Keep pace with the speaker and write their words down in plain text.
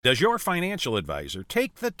Does your financial advisor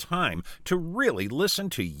take the time to really listen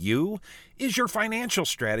to you? Is your financial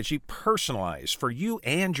strategy personalized for you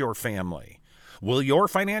and your family? Will your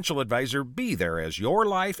financial advisor be there as your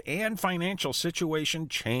life and financial situation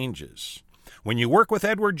changes? When you work with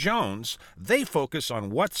Edward Jones, they focus on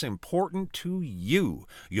what's important to you.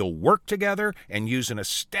 You'll work together and use an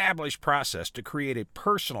established process to create a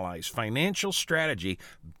personalized financial strategy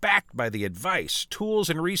backed by the advice, tools,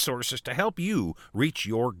 and resources to help you reach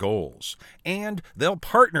your goals. And they'll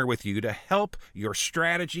partner with you to help your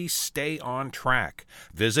strategy stay on track.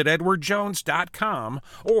 Visit edwardjones.com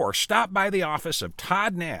or stop by the office of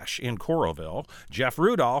Todd Nash in Coralville, Jeff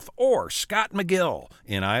Rudolph, or Scott McGill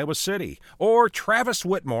in Iowa City, or Travis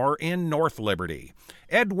Whitmore in North Liberty.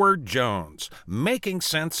 Edward Jones, making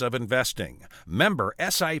sense of investing. Member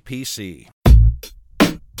SIPC.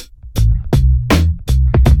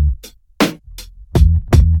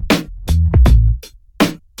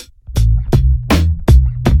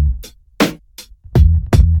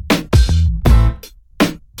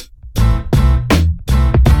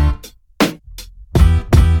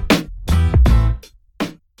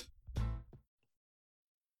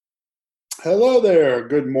 Hello there.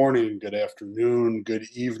 Good morning, good afternoon, good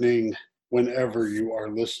evening, whenever you are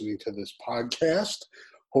listening to this podcast.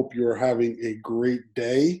 Hope you're having a great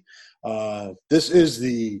day. This is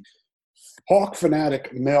the Hawk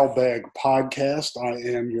Fanatic Mailbag Podcast. I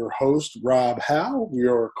am your host, Rob Howe. We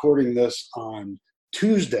are recording this on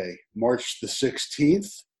Tuesday, March the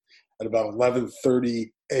 16th at about 11:30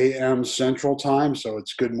 a.m. Central Time, so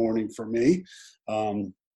it's good morning for me.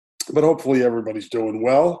 But hopefully everybody's doing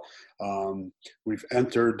well. We've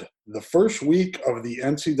entered the first week of the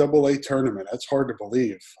NCAA tournament. That's hard to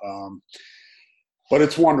believe. But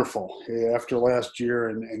it's wonderful. After last year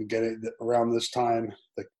and getting around this time,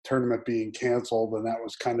 the tournament being canceled, and that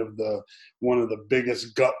was kind of one of the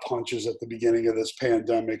biggest gut punches at the beginning of this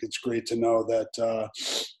pandemic. It's great to know that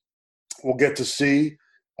we'll get to see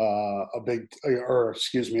an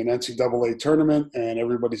NCAA tournament, and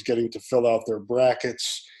everybody's getting to fill out their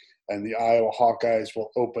brackets. And the Iowa Hawkeyes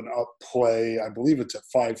will open up play, I believe it's at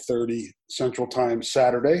 5:30 Central Time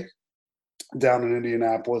Saturday, down in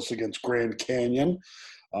Indianapolis against Grand Canyon.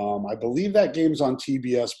 I believe that game's on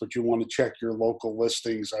TBS, but you want to check your local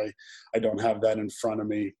listings. I don't have that in front of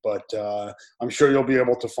me, but I'm sure you'll be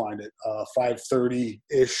able to find it.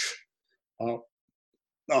 5:30-ish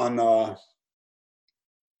on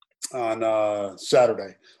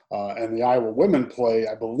Saturday. And the Iowa women play,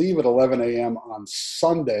 I believe, at 11 a.m. on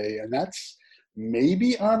Sunday, and that's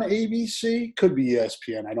maybe on ABC, could be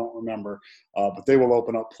ESPN, I don't remember. But they will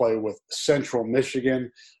open up play with Central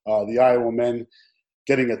Michigan. The Iowa men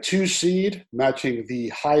getting a 2 seed, matching the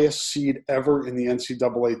highest seed ever in the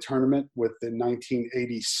NCAA tournament with the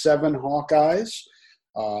 1987 Hawkeyes.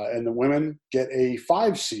 And the women get a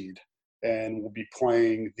 5 seed and will be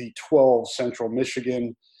playing the 12 Central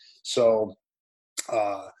Michigan. So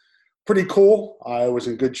pretty cool. I was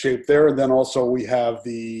in good shape there. And then also we have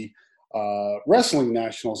the wrestling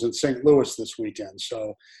nationals in St. Louis this weekend.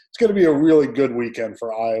 So it's going to be a really good weekend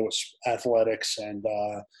for Iowa athletics, and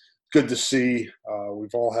good to see.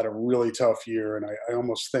 We've all had a really tough year, and I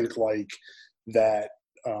almost think like that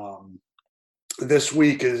this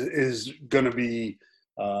week is going to be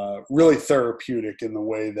really therapeutic in the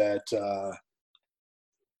way that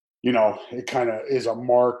it kind of is a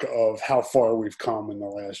mark of how far we've come in the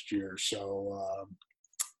last year. So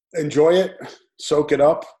enjoy it, soak it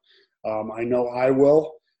up. I know I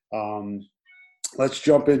will. Let's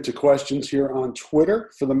jump into questions here on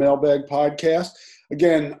Twitter for the Mailbag Podcast.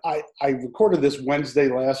 Again, I recorded this Wednesday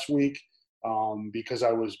last week because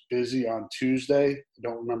I was busy on Tuesday. I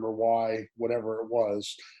don't remember why, whatever it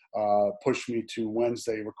was, pushed me to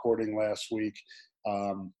Wednesday recording last week.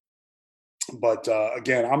 But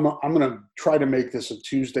again, I'm going to try to make this a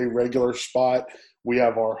Tuesday regular spot. We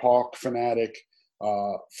have our Hawk Fanatic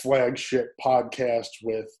flagship podcast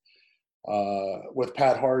with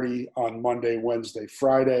Pat Hardy on Monday, Wednesday,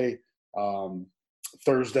 Friday.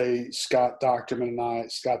 Thursday, Scott Docterman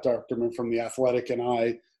from The Athletic and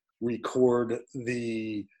I record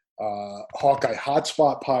the Hawkeye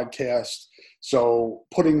Hotspot podcast. So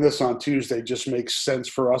putting this on Tuesday just makes sense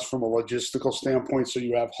for us from a logistical standpoint. So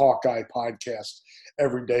you have Hawkeye podcast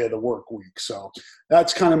every day of the work week. So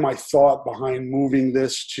that's kind of my thought behind moving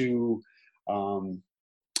this to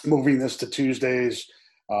Tuesdays.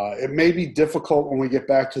 It may be difficult when we get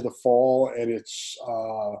back to the fall and it's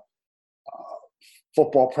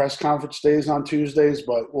football press conference days on Tuesdays,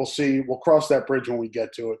 but we'll see. We'll cross that bridge when we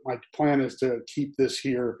get to it. My plan is to keep this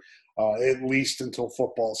here at least until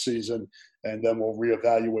football season, and then we'll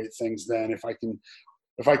reevaluate things then. If I can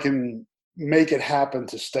if I can make it happen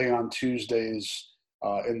to stay on Tuesdays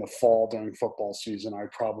in the fall during football season, I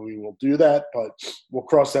probably will do that, but we'll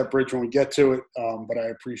cross that bridge when we get to it. But I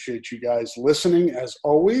appreciate you guys listening as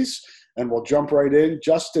always, and we'll jump right in.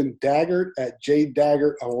 Justin Daggert at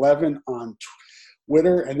jdaggert11 on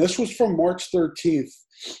Twitter, and this was from March 13th.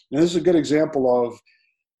 And this is a good example of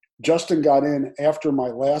Justin got in after my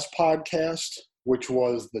last podcast, which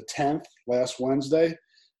was the 10th, last Wednesday,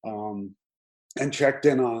 and checked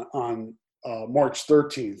in on March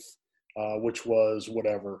 13th. Which was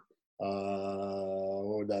whatever,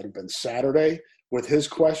 what would that have been, Saturday, with his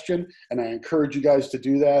question. And I encourage you guys to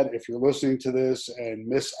do that. If you're listening to this and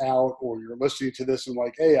miss out, or you're listening to this and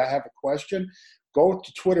like, hey, I have a question, go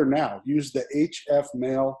to Twitter now. Use the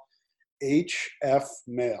HFMail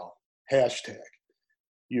hashtag.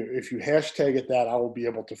 If you hashtag it that, I will be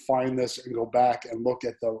able to find this and go back and look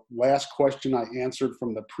at the last question I answered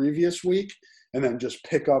from the previous week, and then just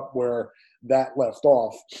pick up where that left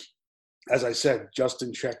off. As I said,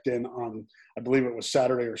 Justin checked in on, I believe it was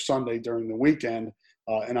Saturday or Sunday during the weekend,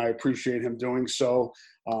 and I appreciate him doing so.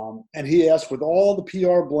 And he asked, with all the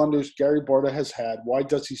PR blunders Gary Barta has had, why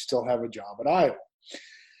does he still have a job at Iowa?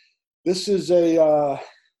 This is a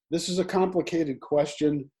complicated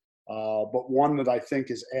question, but one that I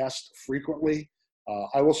think is asked frequently.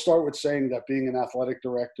 I will start with saying that being an athletic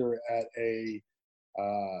director at a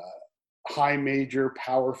high major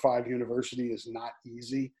Power 5 university is not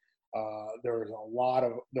easy. There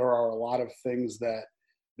are a lot of things that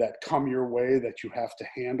come your way that you have to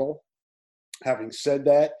handle. Having said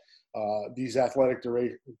that, these athletic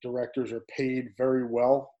directors are paid very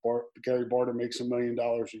well. Gary Barta makes $1 million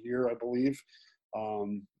a year, I believe,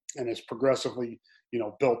 and is progressively,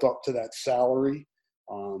 built up to that salary.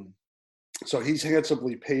 So he's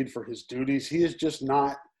handsomely paid for his duties. He has just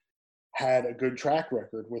not had a good track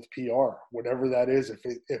record with PR, whatever that is.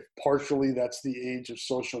 If partially that's the age of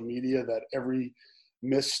social media, that every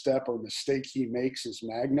misstep or mistake he makes is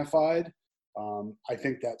magnified. I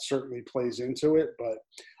think that certainly plays into it, but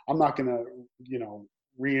I'm not going to,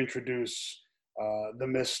 reintroduce the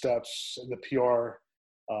missteps and the PR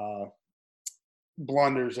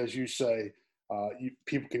blunders, as you say.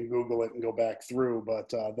 People can Google it and go back through, but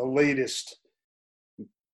the latest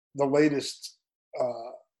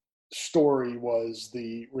story was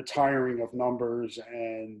the retiring of numbers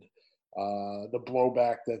and the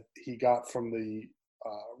blowback that he got from the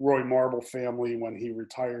Roy Marble family when he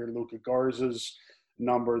retired Luka Garza's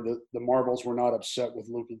number. The Marbles were not upset with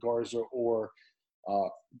Luka Garza, or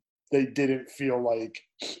they didn't feel like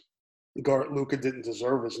Luka didn't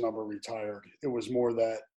deserve his number retired. It was more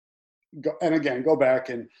that, and again, go back,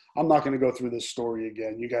 and I'm not going to go through this story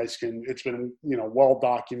again. You guys can, it's been, well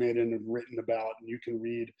documented and written about, and you can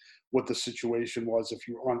read what the situation was if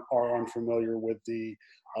you are unfamiliar with the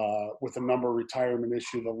number retirement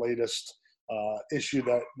issue, the latest issue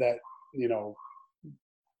that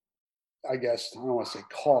I guess, I don't want to say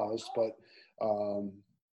caused, but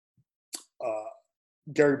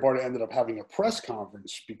Gary Barta ended up having a press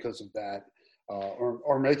conference because of that,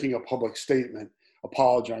 or making a public statement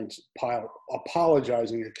apologizing,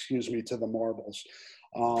 to the Marbles.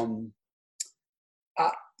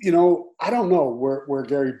 I don't know where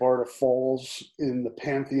Gary Barta falls in the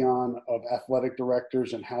pantheon of athletic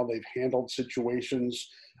directors and how they've handled situations.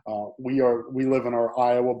 We live in our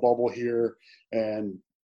Iowa bubble here and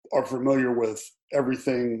are familiar with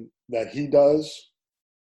everything that he does,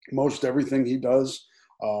 most everything he does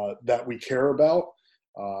that we care about.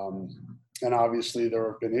 And obviously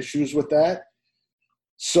there have been issues with that.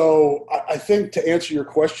 So I think, to answer your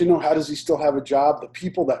question, how does he still have a job? The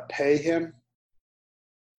people that pay him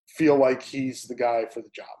feel like he's the guy for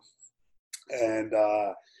the job. And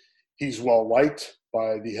he's well liked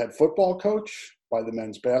by the head football coach, by the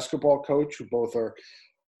men's basketball coach, who both are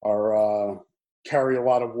carry a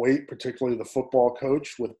lot of weight, particularly the football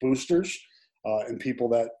coach with boosters, and people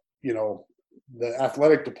that, the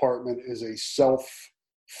athletic department is a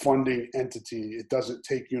self-funding entity. It doesn't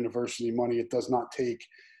take university money. It does not take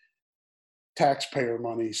taxpayer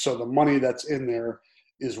money. So the money that's in there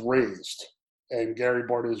is raised. And Gary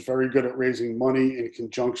Barta is very good at raising money in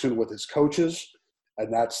conjunction with his coaches.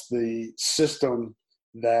 And that's the system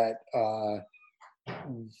that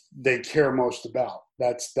they care most about.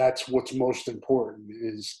 That's what's most important,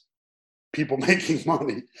 is people making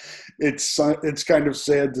money. It's kind of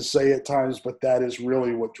sad to say at times, but that is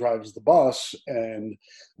really what drives the bus. And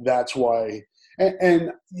that's why, and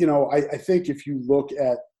I think if you look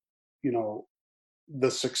at, the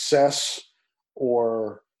success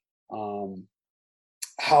or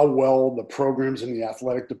how well the programs in the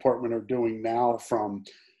athletic department are doing now, from,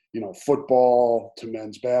 football to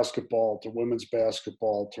men's basketball to women's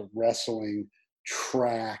basketball to wrestling,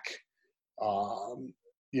 track. I'm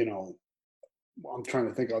trying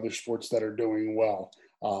to think of other sports that are doing well.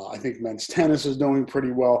 I think men's tennis is doing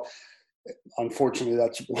pretty well. Unfortunately,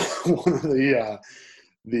 that's one of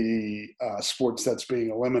the sports that's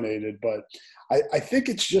being eliminated. But I think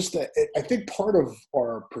it's just I think part of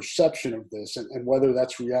our perception of this and whether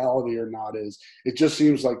that's reality or not is it just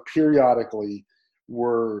seems like periodically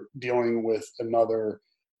we're dealing with another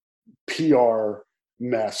PR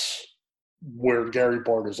mess where Gary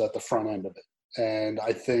Barta is at the front end of it. And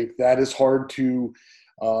I think that is hard to,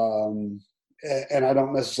 and I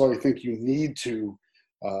don't necessarily think you need to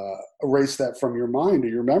erase that from your mind or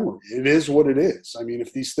your memory. It is what it is. I mean,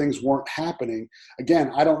 if these things weren't happening,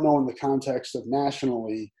 again, I don't know in the context of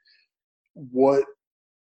nationally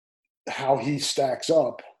how he stacks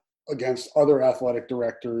up against other athletic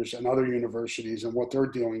directors and other universities and what they're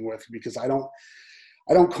dealing with, because I don't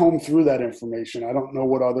comb through that information. I don't know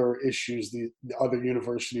what other issues the other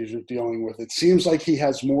universities are dealing with. It seems like he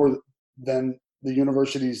has more than the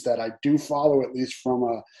universities that I do follow, at least from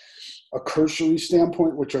a cursory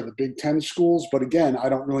standpoint, which are the Big Ten schools. But again, I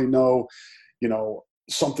don't really know,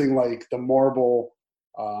 something like the marble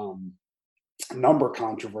number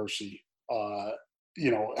controversy,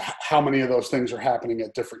 how many of those things are happening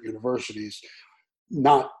at different universities.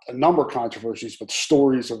 Not a number of controversies, but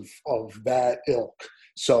stories of that ilk.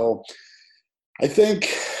 So I think,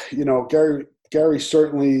 Gary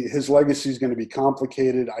certainly, his legacy is going to be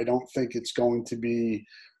complicated. I don't think it's going to be,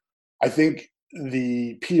 I think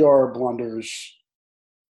the PR blunders,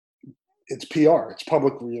 it's PR, it's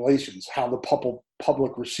public relations, how the public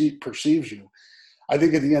perceives you. I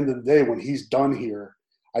think at the end of the day, when he's done here,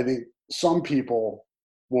 I think some people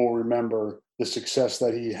will remember the success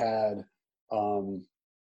that he had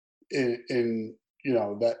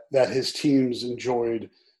that his teams enjoyed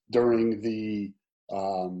during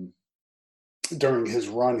during his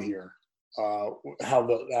run here, how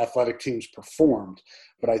the athletic teams performed.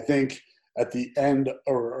 But I think at the end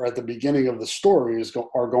or at the beginning of the story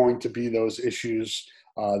are going to be those issues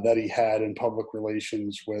that he had in public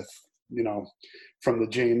relations with, from the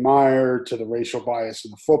Jane Meyer to the racial bias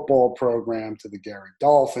in the football program to the Gary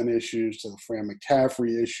Dolphin issues to the Fran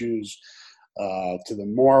McCaffrey issues. To the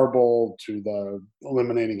marble, to the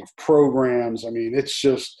eliminating of programs. I mean, it's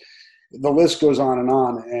just, the list goes on, and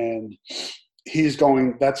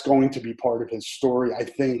that's going to be part of his story. I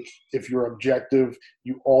think if you're objective,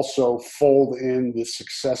 you also fold in the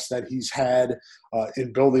success that he's had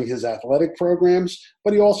in building his athletic programs,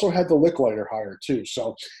 but he also had the Licklider hire too.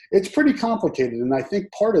 So it's pretty complicated. And I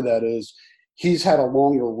think part of that is he's had a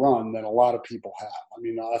longer run than a lot of people have. I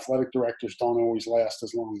mean, athletic directors don't always last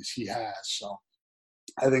as long as he has. So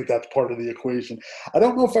I think that's part of the equation. I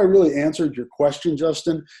don't know if I really answered your question,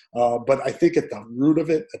 Justin, but I think at the root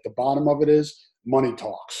of it, at the bottom of it is money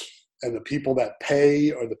talks. And the people that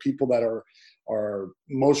pay or the people that are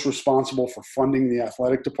most responsible for funding the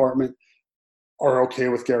athletic department are okay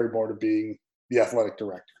with Gary Barta being the athletic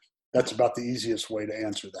director. That's about the easiest way to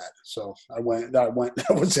answer that. So that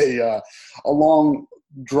was a long,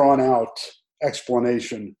 drawn out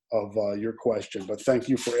explanation of your question, but thank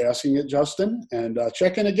you for asking it, Justin, and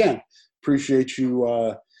check in again. Appreciate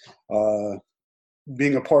you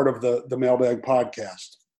being a part of the Mailbag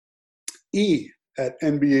podcast. E at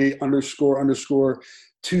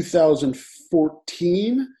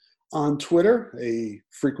NBA__2014 on Twitter, a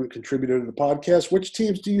frequent contributor to the podcast. Which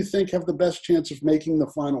teams do you think have the best chance of making the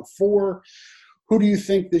Final Four? Who do you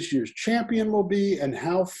think this year's champion will be, and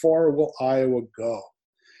how far will Iowa go?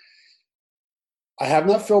 I have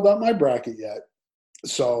not filled out my bracket yet,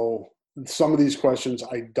 so some of these questions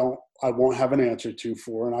I won't have an answer to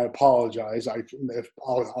for, and I apologize.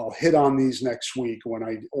 I'll hit on these next week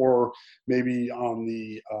or maybe on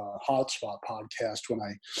the Hotspot podcast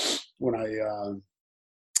when I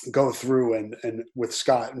go through and with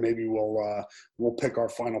Scott, and maybe we'll pick our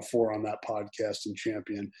Final Four on that podcast and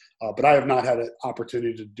champion. But I have not had an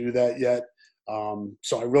opportunity to do that yet,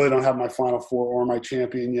 so I really don't have my Final Four or my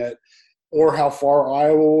champion yet, or how far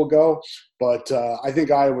Iowa will go. But I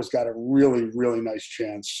think Iowa's got a really, really nice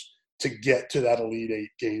chance to get to that Elite Eight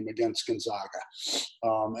game against Gonzaga.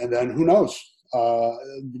 And then who knows?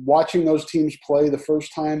 Watching those teams play the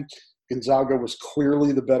first time, Gonzaga was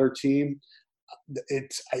clearly the better team.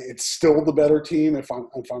 It's still the better team. If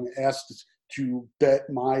I'm asked to bet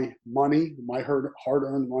my money, my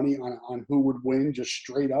hard-earned money on who would win, just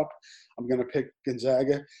straight up, I'm going to pick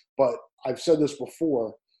Gonzaga. But I've said this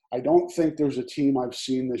before, I don't think there's a team I've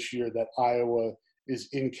seen this year that Iowa is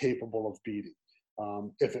incapable of beating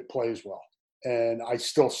if it plays well. And I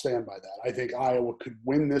still stand by that. I think Iowa could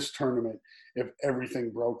win this tournament if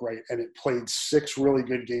everything broke right, and it played 6 really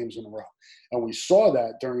good games in a row. And we saw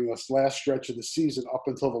that during this last stretch of the season up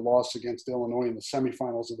until the loss against Illinois in the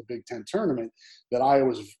semifinals of the Big Ten tournament, that Iowa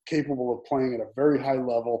was capable of playing at a very high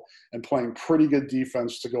level and playing pretty good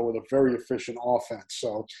defense to go with a very efficient offense.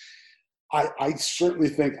 So I certainly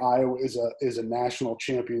think Iowa is a national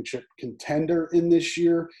championship contender in this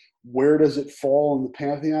year. Where does it fall in the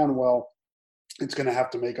pantheon? Well, it's going to have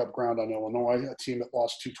to make up ground on Illinois, a team that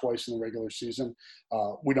lost twice in the regular season.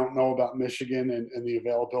 We don't know about Michigan and the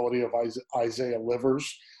availability of Isaiah Livers.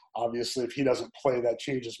 Obviously, if he doesn't play, that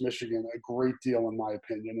changes Michigan a great deal, in my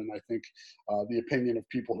opinion. And I think the opinion of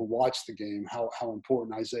people who watch the game, how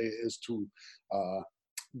important Isaiah is to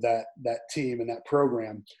that team and that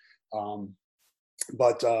program. I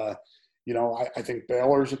think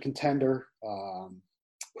Baylor's a contender.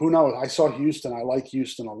 Who knows? I saw Houston. I like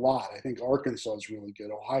Houston a lot. I think Arkansas is really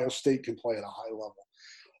good. Ohio State can play at a high level.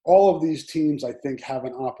 All of these teams, I think, have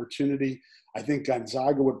an opportunity. I think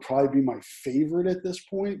Gonzaga would probably be my favorite at this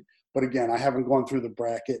point. But again, I haven't gone through the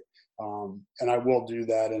bracket, and I will do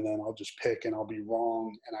that, and then I'll just pick, and I'll be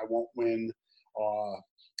wrong, and I won't win.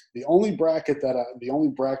 The only bracket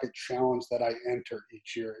challenge that I enter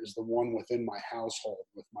each year is the one within my household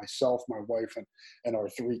with myself, my wife, and our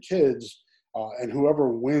 3 kids. And whoever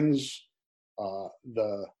wins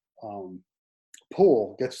the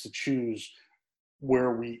pool gets to choose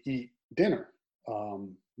where we eat dinner.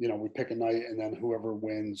 We pick a night, and then whoever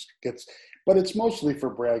wins gets. But it's mostly for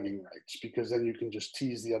bragging rights, because then you can just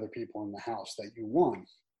tease the other people in the house that you won.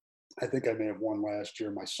 I think I may have won last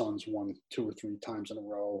year. My son's won 2 or 3 times in a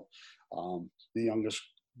row. The youngest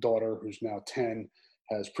daughter, who's now 10,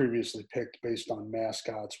 has previously picked based on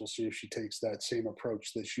mascots. We'll see if she takes that same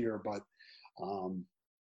approach this year. But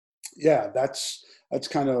that's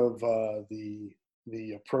kind of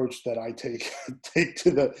the approach that I take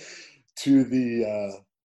to the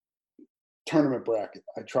tournament bracket.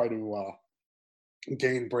 I try to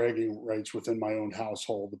gain bragging rights within my own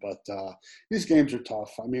household, but these games are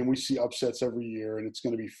tough. I mean, we see upsets every year, and it's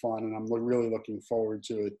going to be fun, and I'm really looking forward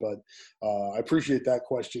to it. But I appreciate that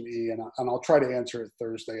question, E, and I'll try to answer it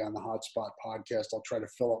Thursday on the Hotspot podcast. I'll try to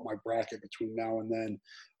fill up my bracket between now and then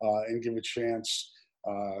and give a chance,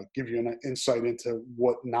 give you an insight into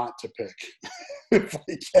what not to pick if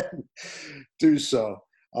I can do so.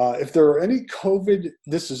 If there are any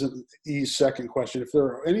this is E's second question. If there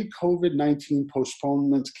are any COVID-19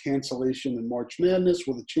 postponements, cancellation, in March Madness,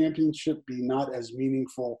 will the championship be not as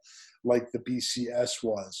meaningful like the BCS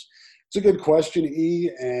was? It's a good question, E,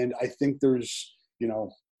 and I think there's,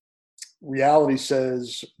 reality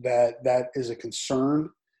says that is a concern.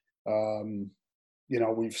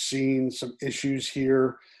 We've seen some issues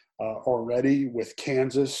here already with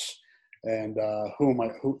Kansas. And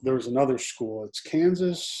there was another school. It's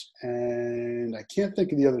Kansas, and I can't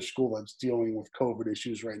think of the other school that's dealing with COVID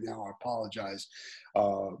issues right now. I apologize.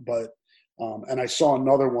 And I saw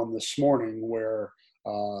another one this morning where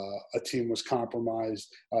a team was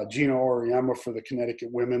compromised. Gino Auriemma for the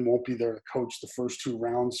Connecticut women won't be there to coach the first 2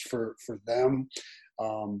 rounds for them.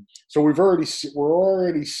 So we're already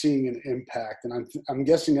seeing an impact, and I'm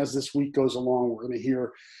guessing as this week goes along, we're going to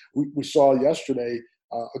hear. We saw yesterday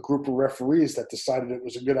a group of referees that decided it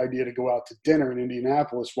was a good idea to go out to dinner in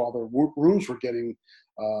Indianapolis while their rooms were getting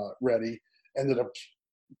ready, ended up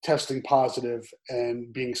testing positive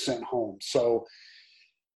and being sent home. So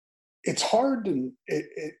it's hard to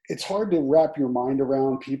wrap your mind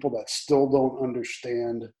around people that still don't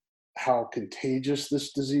understand how contagious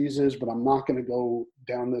this disease is, but I'm not going to go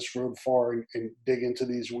down this road far and dig into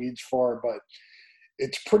these weeds far, but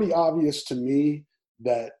it's pretty obvious to me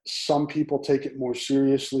that some people take it more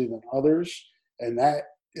seriously than others, and that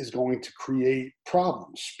is going to create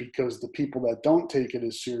problems because the people that don't take it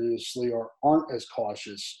as seriously or aren't as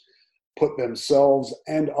cautious put themselves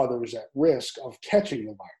and others at risk of catching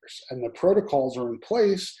the virus. And the protocols are in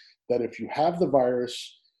place that if you have the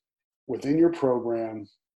virus within your program,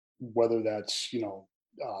 whether that's,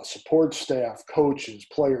 support staff, coaches,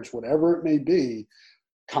 players, whatever it may be,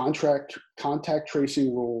 contact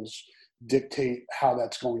tracing rules dictate how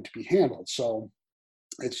that's going to be handled. So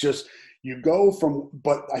it's just,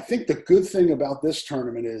 but I think the good thing about this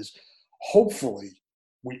tournament is hopefully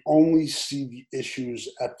we only see the issues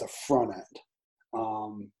at the front end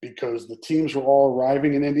because the teams are all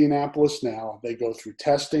arriving in Indianapolis now. They go through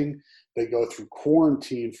testing. They go through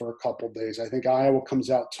quarantine for a couple of days. I think Iowa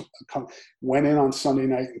went in on Sunday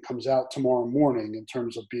night and comes out tomorrow morning in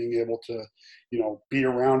terms of being able to, be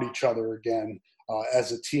around each other again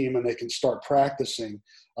as a team, and they can start practicing.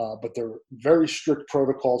 But there are very strict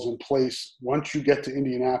protocols in place once you get to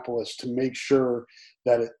Indianapolis to make sure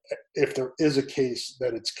that if there is a case,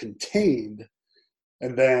 that it's contained.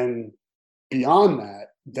 And then beyond that,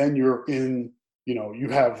 then you're in, you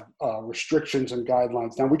have restrictions and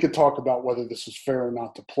guidelines. Now, we could talk about whether this is fair or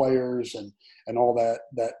not to players and all that,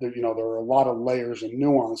 there are a lot of layers and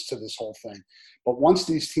nuance to this whole thing. But once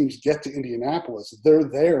these teams get to Indianapolis, they're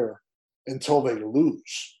there until they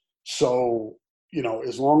lose. So,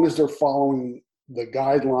 as long as they're following the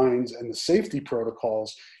guidelines and the safety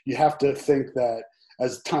protocols, you have to think that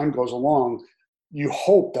as time goes along, you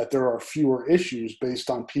hope that there are fewer issues based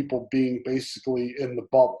on people being basically in the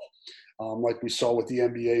bubble, like we saw with the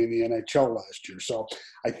NBA and the NHL last year. So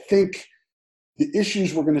I think the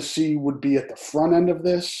issues we're going to see would be at the front end of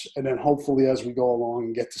this, and then hopefully as we go along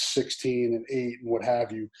and get to 16 and 8 and what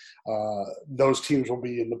have you, those teams will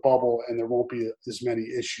be in the bubble and there won't be as many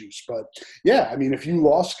issues. But, yeah, I mean, if you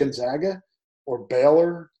lost Gonzaga or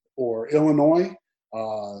Baylor or Illinois,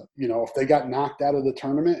 if they got knocked out of the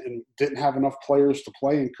tournament and didn't have enough players to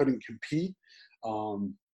play and couldn't compete,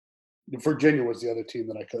 Virginia was the other team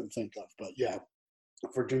that I couldn't think of. But, yeah,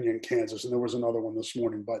 Virginia and Kansas, and there was another one this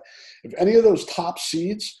morning. But if any of those top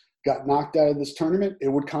seeds got knocked out of this tournament, it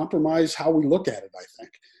would compromise how we look at it, I think.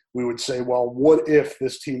 We would say, well, what if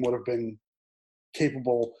this team would have been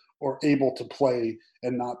capable or able to play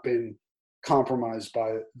and not been compromised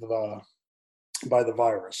by the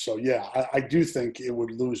virus? So, yeah, I do think it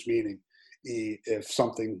would lose meaning if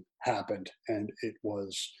something happened and it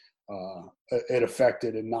was it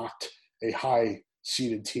affected and knocked a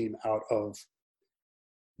high-seeded team out of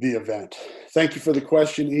the event. Thank you for the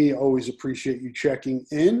question, E. Always appreciate you checking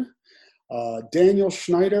in. Daniel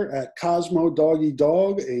Schneider at Cosmo Doggy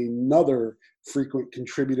Dog, another frequent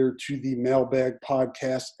contributor to the Mailbag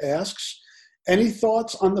podcast, asks, any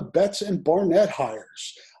thoughts on the Betts and Barnett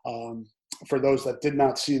hires? For those that did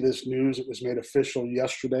not see this news, it was made official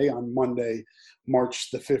yesterday on Monday, March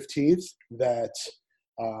the 15th, that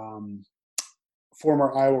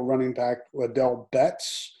former Iowa running back Ladell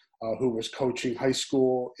Betts, who was coaching high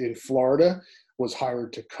school in Florida, was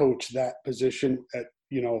hired to coach that position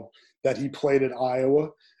that he played at Iowa.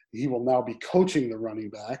 He will now be coaching the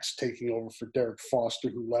running backs, taking over for Derek Foster,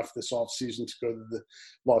 who left this offseason to go to the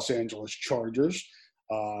Los Angeles Chargers.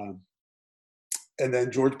 And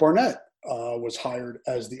then George Barnett was hired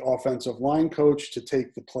as the offensive line coach to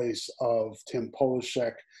take the place of Tim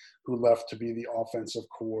Polishek, who left to be the offensive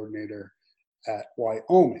coordinator at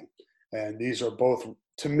Wyoming. And these are both,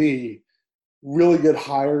 to me, really good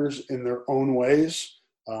hires in their own ways.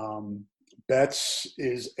 Betts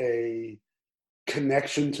is a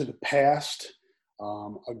connection to the past,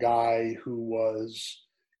 a guy who was,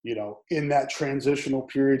 in that transitional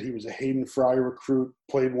period. He was a Hayden Fry recruit,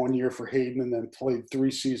 played 1 year for Hayden, and then played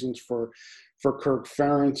 3 seasons for Kirk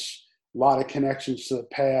Ferentz. A lot of connections to the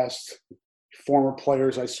past. Former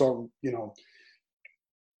players I saw,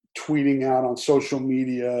 tweeting out on social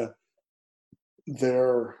media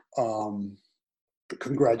their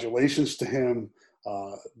congratulations to him.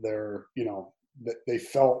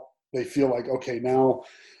 They feel like, okay, now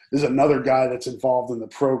there's another guy that's involved in the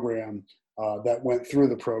program that went through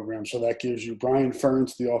the program. So that gives you Brian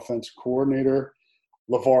Ferentz, the offensive coordinator,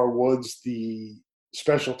 LeVar Woods, the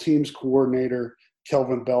special teams coordinator,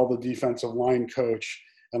 Kelvin Bell, the defensive line coach,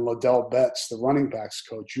 and Ladell Betts, the running backs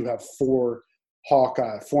coach. You have 4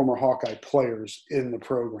 former Hawkeye players in the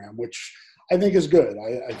program, which I think is good.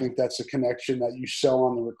 I think that's a connection that you sell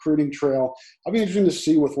on the recruiting trail. I'll be interested to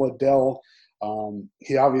see with Ladell.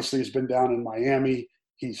 He obviously has been down in Miami.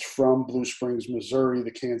 He's from Blue Springs, Missouri,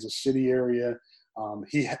 the Kansas City area.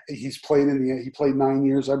 He played 9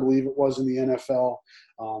 years, I believe it was, in the NFL.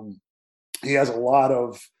 He has a lot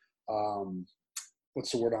of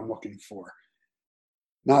what's the word I'm looking for?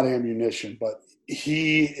 Not ammunition, but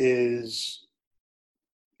he is,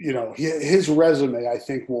 his resume, I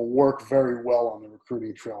think, will work very well on the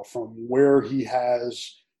recruiting trail, from where he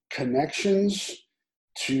has connections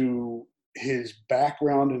to his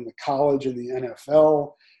background in the college and the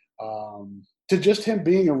NFL, to just him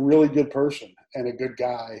being a really good person and a good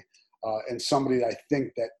guy, and somebody that I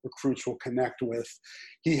think that recruits will connect with.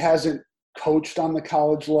 He hasn't coached on the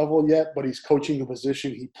college level yet, but he's coaching a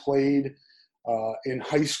position he played in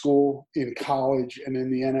high school, in college, and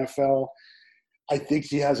in the NFL. I think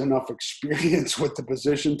he has enough experience with the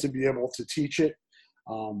position to be able to teach it.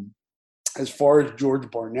 As far as George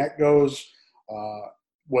Barnett goes,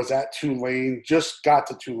 was at Tulane, just got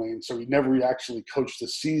to Tulane, so he never actually coached the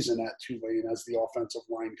season at Tulane as the offensive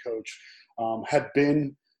line coach. Had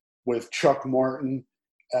been with Chuck Martin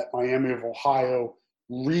at Miami of Ohio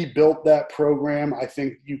rebuilt that program. I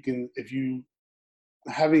think you can, if you,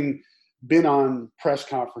 having been on press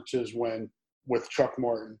conferences with Chuck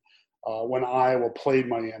Martin, when Iowa played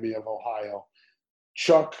Miami of Ohio,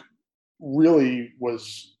 Chuck really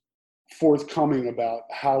was forthcoming about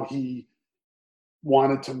how he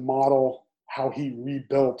wanted to model how he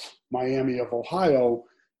rebuilt Miami of Ohio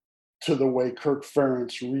to the way Kirk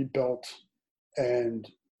Ferentz rebuilt and,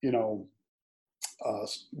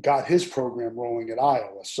 got his program rolling at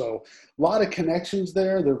Iowa. So a lot of connections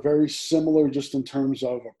there. They're very similar just in terms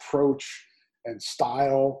of approach and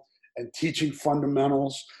style and teaching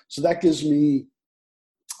fundamentals. So that gives me,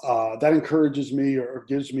 that encourages me or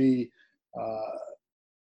gives me,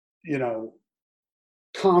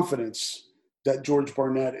 confidence that George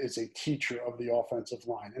Barnett is a teacher of the offensive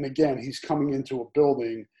line. And again, he's coming into a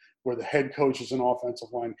building where the head coach is an offensive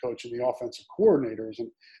line coach and the offensive coordinator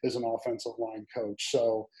is an offensive line coach.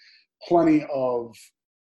 So plenty of,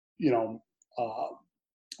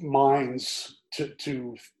 minds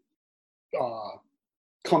to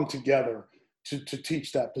come together to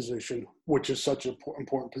teach that position, which is such an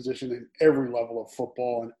important position in every level of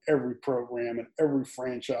football and every program and every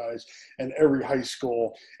franchise and every high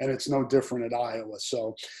school. And it's no different at Iowa.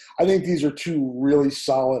 So I think these are two really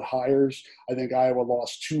solid hires. I think Iowa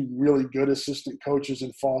lost two really good assistant coaches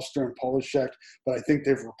in Foster and Polishek, but I think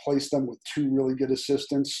they've replaced them with two really good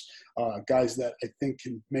assistants, guys that I think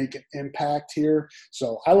can make an impact here.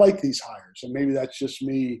 So I like these hires, and maybe that's just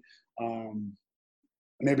me.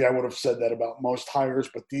 Maybe I would have said that about most hires,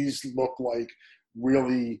 but these look like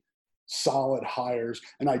really solid hires.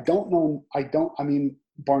 And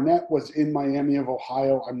Barnett was in Miami of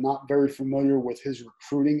Ohio. I'm not very familiar with his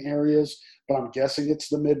recruiting areas, but I'm guessing it's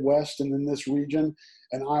the Midwest and in this region.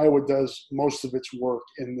 And Iowa does most of its work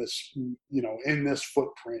in this, in this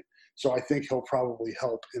footprint. So I think he'll probably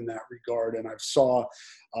help in that regard. And I've saw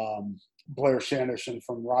Blair Sanderson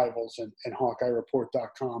from Rivals and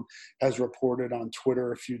HawkeyeReport.com has reported on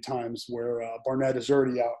Twitter a few times where Barnett is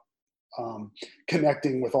already out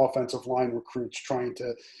connecting with offensive line recruits, trying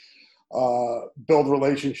to build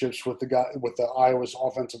relationships with the Iowa's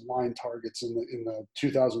offensive line targets in the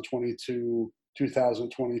 2022,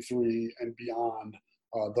 2023, and beyond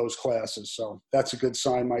those classes. So that's a good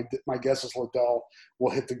sign. My guess is Liddell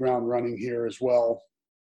will hit the ground running here as well,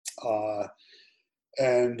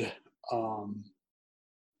 and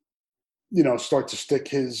start to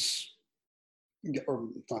stick or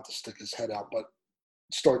not to stick his head out, but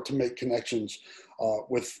start to make connections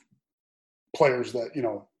with players that,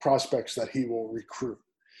 prospects that he will recruit.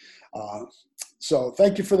 So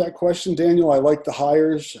thank you for that question, Daniel. I like the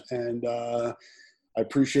hires, and I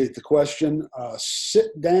appreciate the question.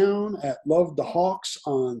 Sit Down at Love the Hawks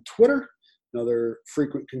on Twitter, another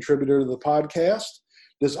frequent contributor to the podcast.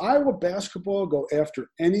 Does Iowa basketball go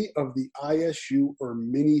after any of the ISU or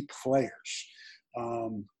mini players?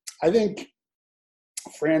 I think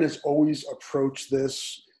Fran has always approached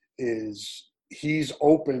this is he's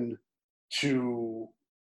open to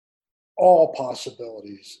all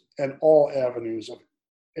possibilities and all avenues of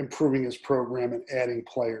improving his program and adding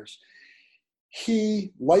players.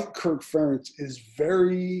 He, like Kirk Ferentz, is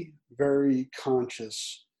very, very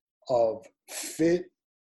conscious of fit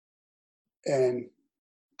and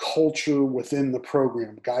culture within the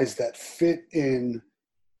program, guys that fit in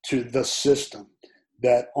to the system,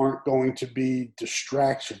 that aren't going to be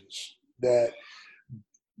distractions, that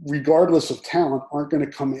regardless of talent aren't going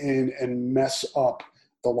to come in and mess up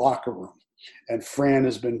the locker room. And Fran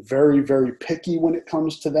has been very, very picky when it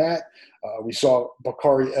comes to that. We saw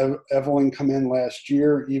Bakari Evelyn come in last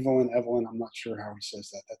year. Evelyn, I'm not sure how he says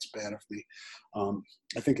that. That's bad of me.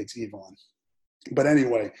 I think it's Evelyn. But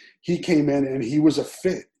anyway, he came in and he was a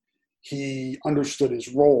fit. He understood his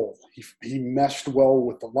role. He meshed well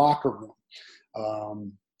with the locker room.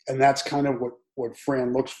 And that's kind of what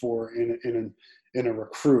Fran looks for in a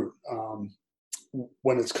recruit.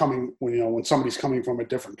 When somebody's coming from a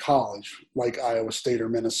different college like Iowa State or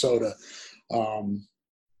Minnesota.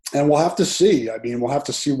 And we'll have to see. We'll have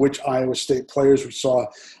to see which Iowa State players. We saw, I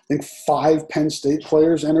think, 5 Penn State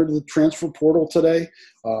players entered the transfer portal today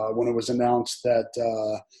when it was announced that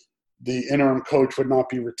the interim coach would not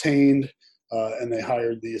be retained, and they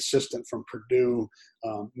hired the assistant from Purdue.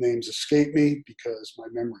 Names escape me because my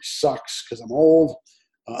memory sucks because I'm old.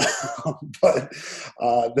 But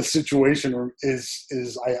the situation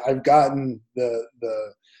is I've gotten the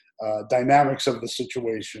dynamics of the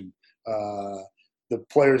situation. The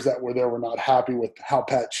players that were there were not happy with how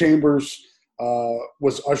Pat Chambers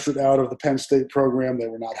was ushered out of the Penn State program. They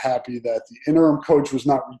were not happy that the interim coach was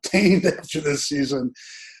not retained after this season.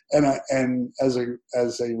 and as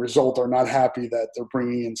a result are not happy that they're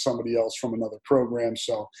bringing in somebody else from another program.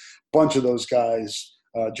 So a bunch of those guys,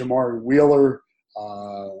 Jamari Wheeler,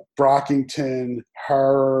 Brockington,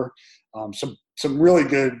 Harrer, some really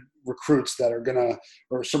good recruits that are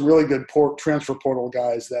or some really good transfer portal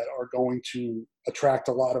guys that are going to attract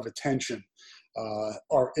a lot of attention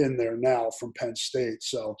are in there now from Penn State.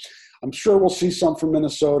 So I'm sure we'll see some from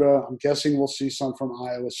Minnesota. I'm guessing we'll see some from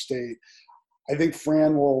Iowa State. I think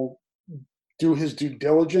Fran will do his due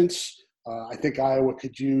diligence. I think Iowa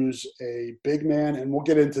could use a big man, and we'll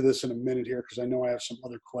get into this in a minute here because I know I have some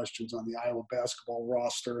other questions on the Iowa basketball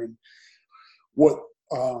roster and what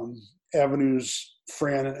avenues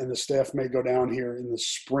Fran and the staff may go down here in the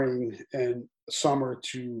spring and summer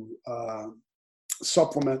to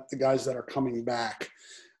supplement the guys that are coming back.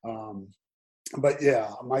 But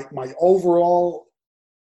yeah, my overall,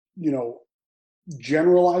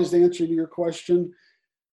 generalized answer to your question,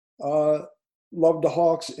 love the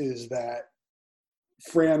Hawks, is that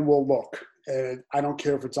Fran will look, and I don't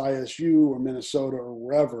care if it's ISU or Minnesota or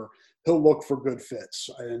wherever, he'll look for good fits.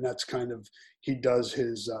 And that's kind of, he does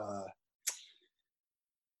his,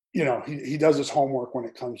 he does his homework when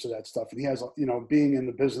it comes to that stuff. And he has, being in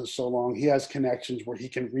the business so long, he has connections where he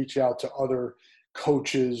can reach out to other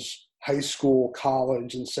coaches, high school,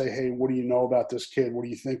 college, and say, hey, what do you know about this kid? What do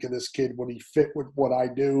you think of this kid? Would he fit with what I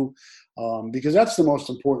do? Because that's the most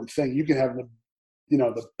important thing. You can have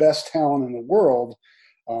the best talent in the world.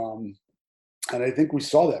 And I think we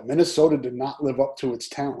saw that. Minnesota did not live up to its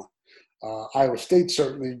talent. Iowa State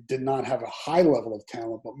certainly did not have a high level of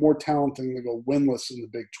talent, but more talent than to go winless in the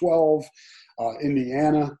Big 12.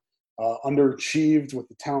 Indiana underachieved with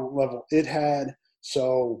the talent level it had.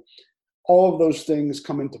 So all of those things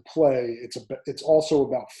come into play. It's also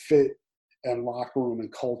about fit and locker room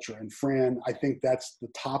and culture. And Fran, I think that's the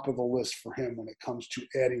top of the list for him when it comes to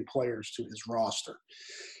adding players to his roster.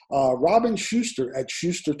 Robin Schuster at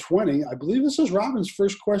Schuster20. I believe this is Robin's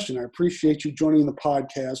first question. I appreciate you joining the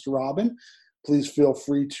podcast, Robin. Please feel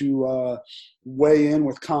free to weigh in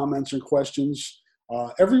with comments and questions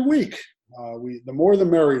every week. The more the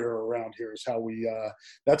merrier around here is how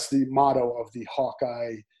that's the motto of the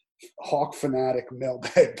Hawk Fanatic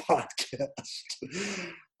Mailbag podcast.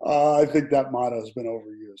 I think that motto has been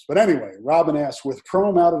overused. But anyway, Robin asks, with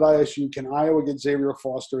Prohm out at ISU, can Iowa get Xavier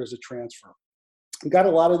Foster as a transfer? I've got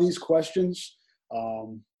a lot of these questions.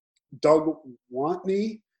 Doug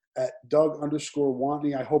Wantney at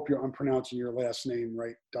Doug_Wantney. I hope I'm pronouncing your last name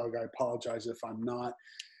right, Doug. I apologize if I'm not.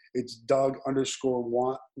 It's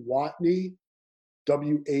Doug_Watney, Watne.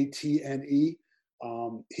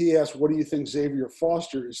 He asked, what do you think Xavier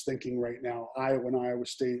Foster is thinking right now, Iowa and Iowa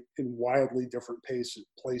State, in wildly different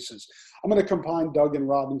places? I'm going to combine Doug and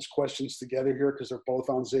Robin's questions together here because they're both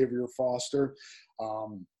on Xavier Foster.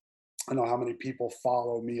 I know how many people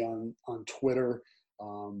follow me on Twitter,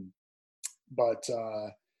 but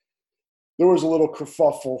there was a little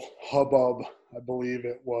kerfuffle, hubbub, I believe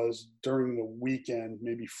it was, during the weekend,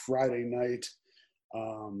 maybe Friday night,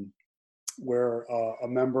 where a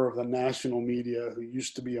member of the national media who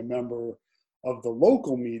used to be a member of the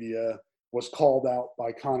local media was called out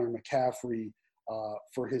by Connor McCaffrey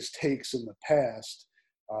for his takes in the past.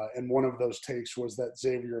 And one of those takes was that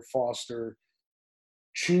Xavier Foster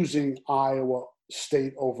choosing Iowa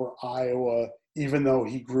State over Iowa, even though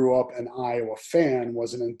he grew up an Iowa fan,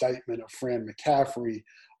 was an indictment of Fran McCaffrey.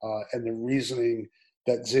 And the reasoning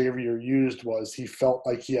that Xavier used was he felt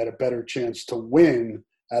like he had a better chance to win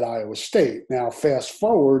at Iowa State. Now, fast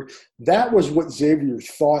forward, that was what Xavier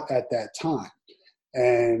thought at that time.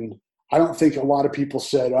 And I don't think a lot of people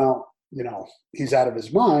said, well, he's out of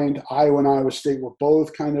his mind. Iowa and Iowa State were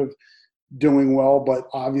both kind of doing well, but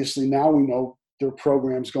obviously now we know their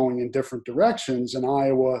programs going in different directions. And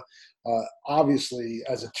Iowa, obviously,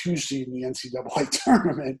 as a 2 seed in the NCAA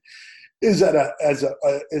tournament, is at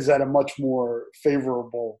a much more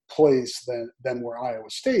favorable place than where Iowa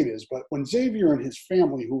State is. But when Xavier and his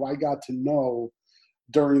family, who I got to know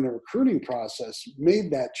during the recruiting process,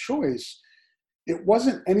 made that choice, it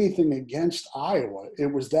wasn't anything against Iowa.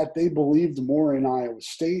 It was that they believed more in Iowa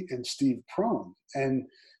State and Steve Prohm. And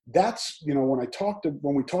that's, when we talked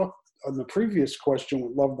on the previous question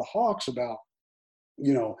with Love the Hawks about,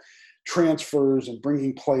 transfers and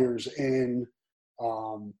bringing players in,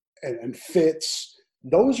 and fits,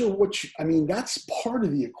 those are that's part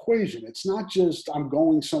of the equation. It's not just I'm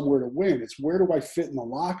going somewhere to win. It's where do I fit in the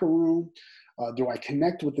locker room? Do I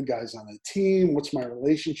connect with the guys on the team? What's my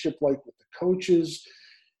relationship like with the coaches?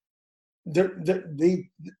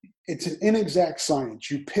 It's an inexact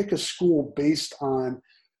science. You pick a school based on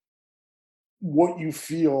what you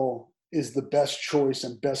feel is the best choice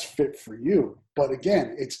and best fit for you. But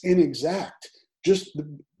again, it's inexact. Just,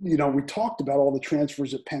 we talked about all the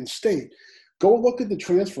transfers at Penn State. Go look at the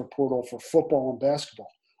transfer portal for football and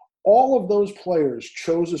basketball. All of those players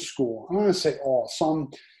chose a school. I'm going to say all.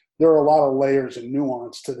 There are a lot of layers and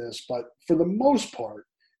nuance to this, but for the most part,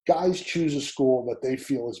 guys choose a school that they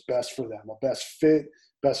feel is best for them, a best fit,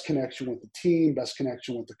 best connection with the team, best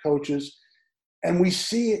connection with the coaches. And we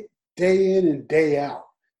see it day in and day out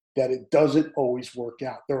that it doesn't always work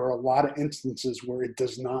out. There are a lot of instances where it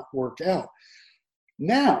does not work out.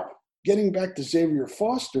 Now, getting back to Xavier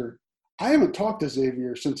Foster, I haven't talked to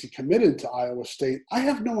Xavier since he committed to Iowa State. I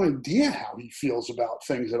have no idea how he feels about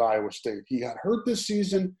things at Iowa State. He got hurt this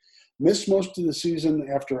season, missed most of the season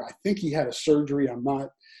after I think he had a surgery. I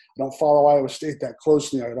don't follow Iowa State that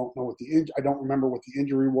closely. I don't know I don't remember what the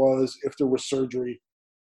injury was, if there was surgery.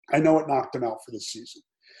 I know it knocked him out for the season.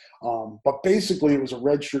 But basically it was a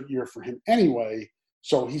redshirt year for him anyway.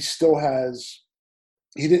 So he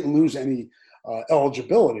didn't lose any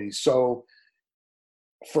eligibility. So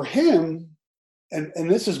for him, and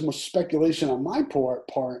this is more speculation on my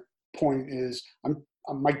point is,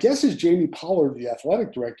 my guess is Jamie Pollard, the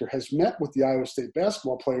athletic director, has met with the Iowa State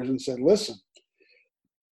basketball players and said, listen,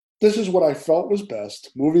 this is what I felt was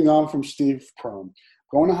best. Moving on from Steve Prohm,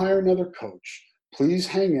 going to hire another coach. Please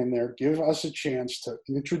hang in there. Give us a chance to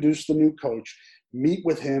introduce the new coach, meet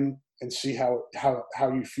with him, and see how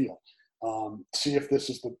you feel. See if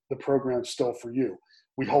this is the program still for you.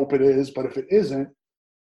 We hope it is, but if it isn't,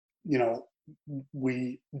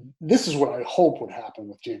 this is what I hope would happen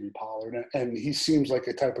with Jamie Pollard. And he seems like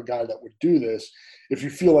a type of guy that would do this. If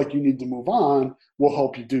you feel like you need to move on, we'll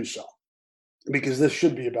help you do so. Because this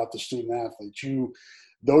should be about the student athletes.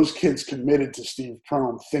 Those kids committed to Steve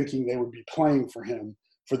Prohm thinking they would be playing for him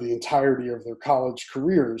for the entirety of their college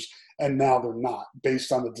careers, and now they're not,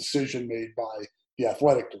 based on the decision made by the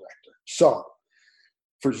athletic director. So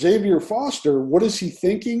for Xavier Foster, what is he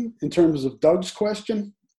thinking in terms of Doug's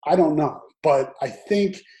question? I don't know, but I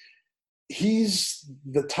think he's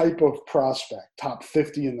the type of prospect, top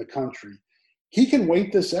 50 in the country. He can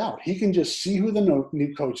wait this out. He can just see who the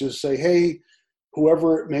new coach is, say, hey,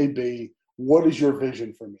 whoever it may be, what is your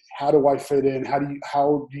vision for me? How do I fit in? How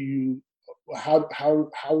will you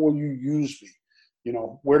use me?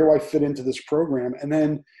 Where do I fit into this program? And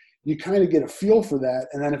then you kind of get a feel for that.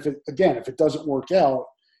 And then if it doesn't work out,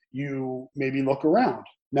 you maybe look around.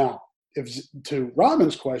 Now, to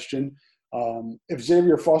Robin's question, if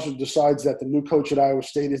Xavier Foster decides that the new coach at Iowa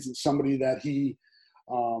State isn't somebody that he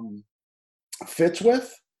fits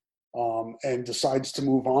with and decides to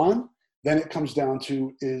move on, then it comes down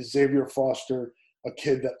to, is Xavier Foster a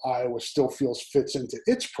kid that Iowa still feels fits into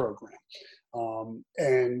its program?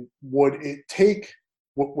 And would it take,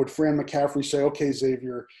 would Fran McCaffrey say, okay,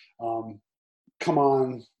 Xavier, come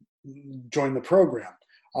on, join the program?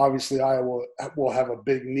 Obviously, Iowa will have a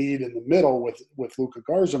big need in the middle with Luka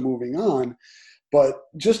Garza moving on. But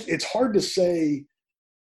just, it's hard to say,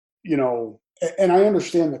 and I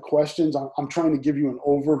understand the questions. I'm trying to give you an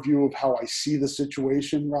overview of how I see the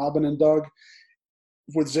situation, Robin and Doug.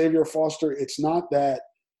 With Xavier Foster, it's not that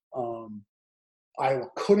Iowa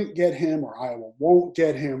couldn't get him or Iowa won't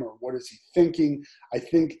get him or what is he thinking. I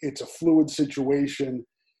think it's a fluid situation.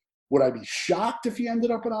 Would I be shocked if he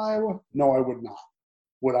ended up at Iowa? No, I would not.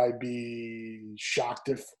 Would I be shocked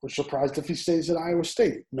or surprised if he stays at Iowa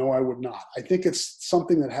State? No, I would not. I think it's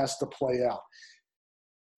something that has to play out.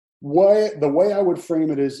 The way I would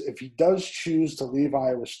frame it is, if he does choose to leave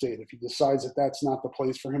Iowa State, if he decides that that's not the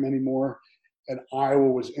place for him anymore and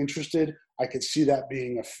Iowa was interested, I could see that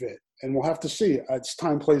being a fit. And we'll have to see as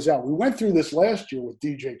time plays out. We went through this last year with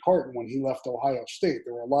DJ Carton when he left Ohio State.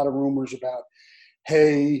 There were a lot of rumors about,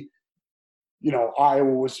 hey,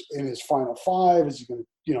 Iowa was in his Final Five. Is he going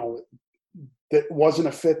to, that wasn't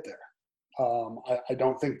a fit there. I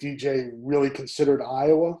don't think DJ really considered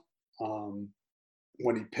Iowa.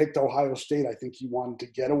 When he picked Ohio State, I think he wanted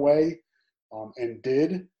to get away and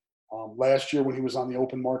did. Last year when he was on the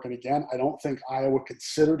open market again, I don't think Iowa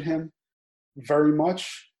considered him very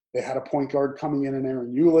much. They had a point guard coming in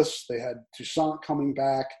Aaron Eulis. They had Toussaint coming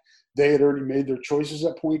back. They had already made their choices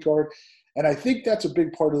at point guard. And I think that's a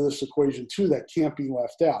big part of this equation, too, that can't be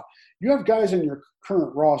left out. You have guys in your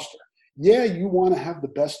current roster. Yeah, you want to have the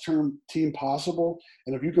best team possible.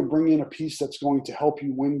 And if you can bring in a piece that's going to help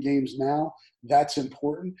you win games now, that's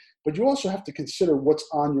important. But you also have to consider what's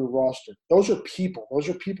on your roster. Those are people. Those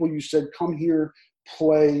are people you said, come here,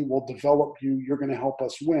 play, we'll develop you, you're going to help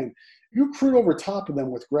us win. You recruit over top of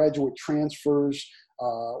them with graduate transfers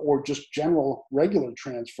or just general regular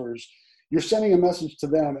transfers. you're sending a message to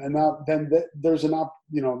them, and now there's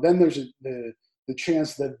the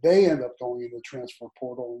chance that they end up going in the transfer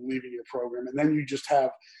portal and leaving your program, and then you just have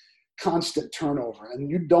constant turnover, and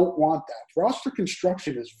you don't want that. Roster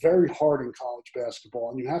construction is very hard in college basketball,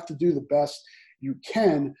 and you have to do the best you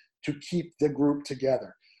can to keep the group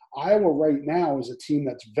together. Iowa right now is a team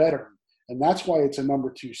that's veteran, and that's why it's a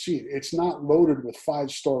number 2 seed. It's not loaded with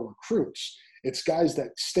 5-star recruits. It's guys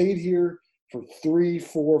that stayed here for 3,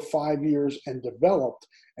 4, 5 years and developed.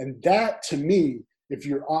 And that, to me, if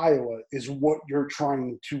you're Iowa, is what you're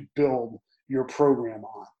trying to build your program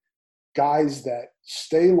on. Guys that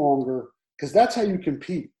stay longer, because that's how you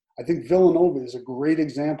compete. I think Villanova is a great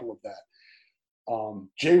example of that.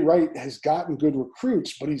 Jay Wright has gotten good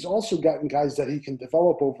recruits, but he's also gotten guys that he can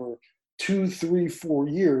develop over 2, 3, 4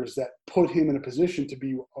 years that put him in a position to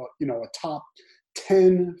be, a top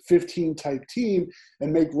 10, 15 type team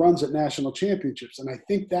and make runs at national championships. And I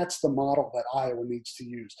think that's the model that Iowa needs to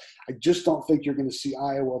use. I just don't think you're going to see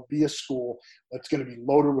Iowa be a school that's going to be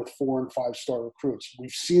loaded with 4- and 5-star recruits.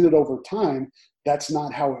 We've seen it over time. That's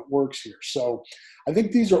not how it works here. So I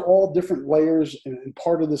think these are all different layers and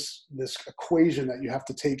part of this equation that you have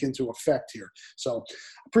to take into effect here. So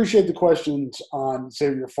appreciate the questions on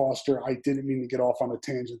Xavier Foster. I didn't mean to get off on a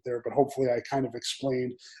tangent there, but hopefully I kind of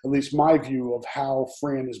explained at least my view of how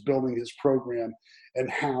Fran is building his program and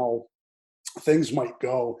how things might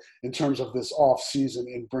go in terms of this off season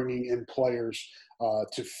and bringing in players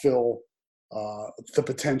to fill the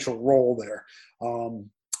potential role there.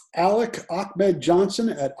 Alec Ahmed Johnson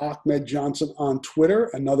at Ahmed Johnson on Twitter,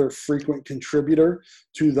 another frequent contributor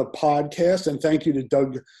to the podcast. And thank you to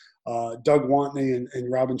Doug Wantney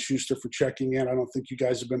and Robin Schuster for checking in. I don't think you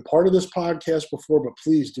guys have been part of this podcast before, but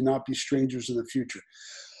please do not be strangers in the future.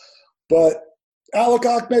 But Alec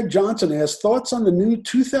Ahmed Johnson has thoughts on the new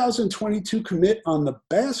 2022 commit on the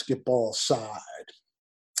basketball side.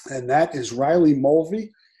 And that is Riley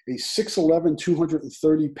Mulvey, a 6'11",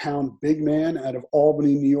 230-pound big man out of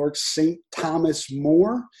Albany, New York, St. Thomas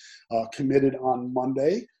More, committed on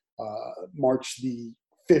Monday, March the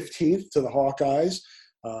 15th to the Hawkeyes.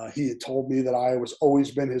 He had told me that Iowa's always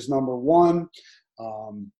been his number 1.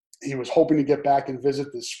 He was hoping to get back and visit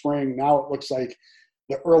this spring. Now it looks like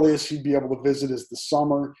the earliest he'd be able to visit is the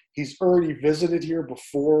summer. He's already visited here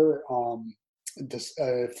before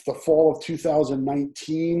the fall of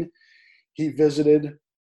 2019. He visited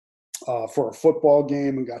for a football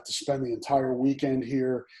game and got to spend the entire weekend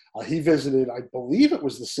here. He visited, I believe it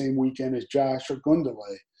was the same weekend as Josh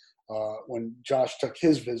Ogundele when Josh took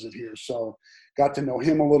his visit here. So got to know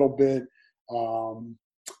him a little bit.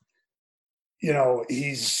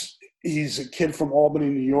 He's a kid from Albany,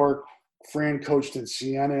 New York. Fran coached in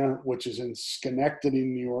Siena, which is in Schenectady,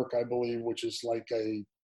 New York, I believe, which is like a,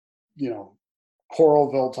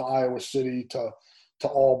 Coralville to Iowa City to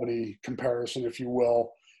Albany comparison, if you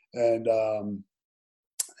will. And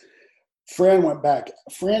Fran went back.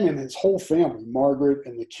 Fran and his whole family, Margaret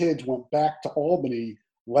and the kids, went back to Albany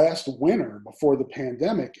last winter before the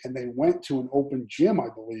pandemic, and they went to an open gym, I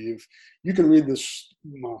believe. You can read this.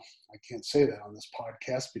 Well, I can't say that on this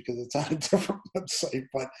podcast because it's on a different website,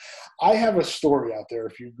 but I have a story out there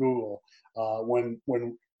if you Google when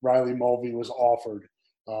Riley Mulvey was offered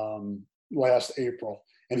last April.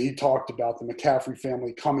 And he talked about the McCaffrey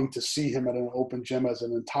family coming to see him at an open gym as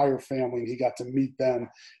an entire family, and he got to meet them.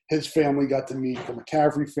 His family got to meet the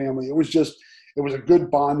McCaffrey family. It was a good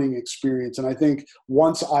bonding experience. And I think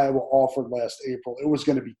once Iowa offered last April, it was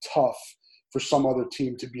going to be tough for some other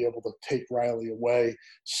team to be able to take Riley away.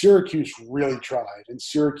 Syracuse really tried, and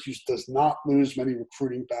Syracuse does not lose many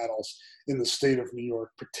recruiting battles in the state of New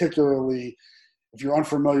York, particularly if you're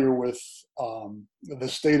unfamiliar with the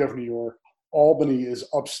state of New York. Albany is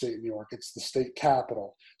upstate New York. It's the state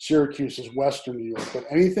capital. Syracuse is western New York. But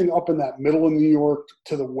anything up in that middle of New York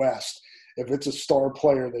to the west, if it's a star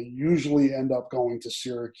player, they usually end up going to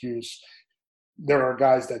Syracuse. There are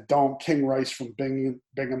guys that don't. King Rice from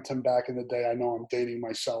Binghamton back in the day, I know I'm dating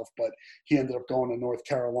myself, but he ended up going to North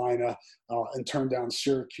Carolina and turned down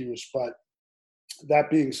Syracuse. But that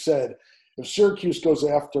being said, if Syracuse goes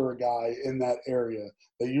after a guy in that area,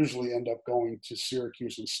 they usually end up going to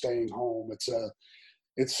Syracuse and staying home.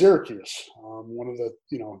 It's Syracuse, one of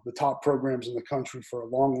the top programs in the country for a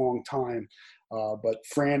long, long time. But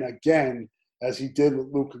Fran, again, as he did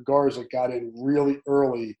with Luka Garza, got in really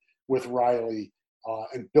early with Riley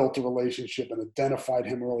and built a relationship and identified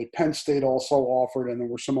him early. Penn State also offered, and there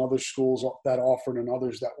were some other schools that offered and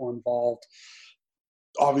others that were involved.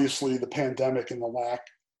 Obviously, the pandemic and the lack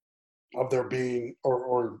of there being,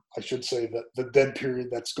 or I should say that the dead period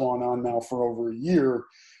that's gone on now for over a year,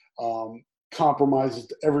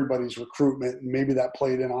 compromises everybody's recruitment, and maybe that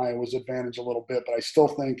played in Iowa's advantage a little bit. But I still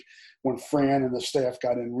think when Fran and the staff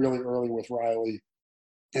got in really early with Riley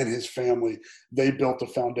and his family, they built a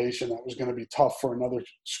foundation that was going to be tough for another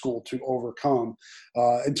school to overcome.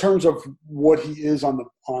 In terms of what he is on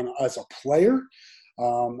as a player,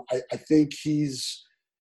 I think he's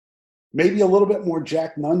maybe a little bit more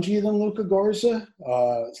Jack Nungy than Luka Garza.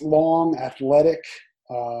 Long, athletic,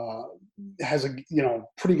 has a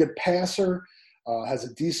pretty good passer, has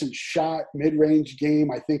a decent shot, mid-range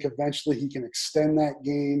game. I think eventually he can extend that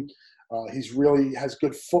game. He's really has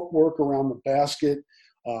good footwork around the basket.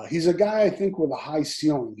 He's a guy, I think, with a high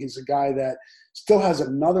ceiling. He's a guy that still has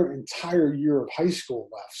another entire year of high school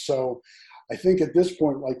left. So I think at this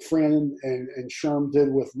point, like Fran and Sherm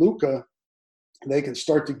did with Luka, they can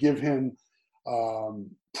start to give him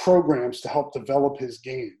programs to help develop his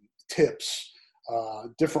game, tips,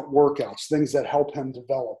 different workouts, things that help him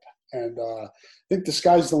develop. And I think the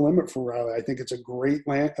sky's the limit for Riley. I think it's a great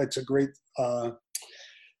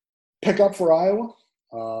pickup for Iowa.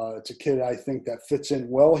 It's a kid I think that fits in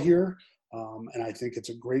well here, and I think it's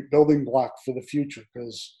a great building block for the future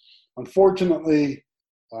because, unfortunately,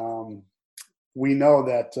 we know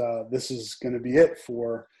that this is going to be it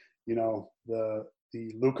for the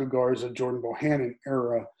Luka Garza, Jordan Bohannon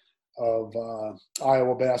era of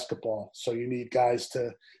Iowa basketball. So you need guys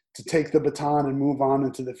to take the baton and move on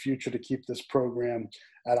into the future to keep this program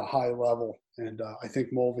at a high level, and I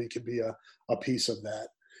think Mulvey could be a piece of that.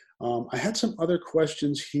 I had some other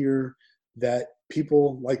questions here that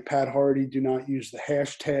people like Pat Hardy do not use the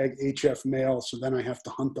hashtag HFMail, so then I have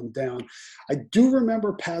to hunt them down. I do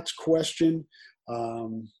remember Pat's question,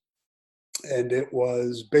 and it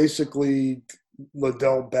was basically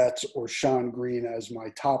Liddell Betts or Sean Green as my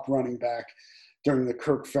top running back during the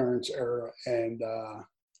Kirk Ferentz era, and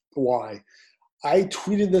why. I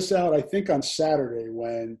tweeted this out, I think, on Saturday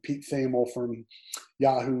when Pete Thamel from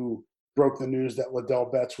Yahoo broke the news that Liddell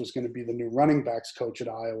Betts was going to be the new running backs coach at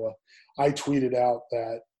Iowa. I tweeted out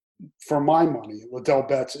that, for my money, Liddell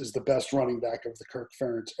Betts is the best running back of the Kirk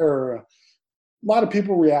Ferentz era. A lot of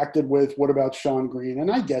people reacted with, what about Sean Green?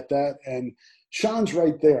 And I get that. And Sean's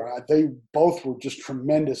right there. They both were just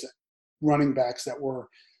tremendous running backs that were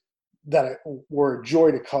a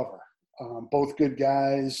joy to cover. Both good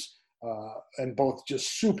guys and both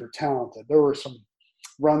just super talented. There were some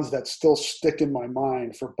runs that still stick in my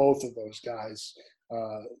mind for both of those guys.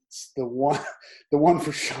 It's the one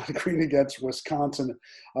for Sean Green against Wisconsin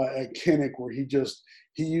at Kinnick, where he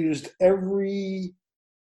used every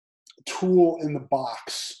tool in the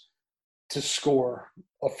box to score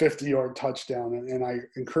a 50-yard touchdown. And I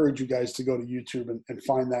encourage you guys to go to YouTube and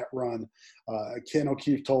find that run. Ken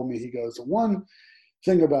O'Keefe told me, he goes, the one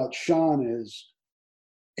thing about Sean is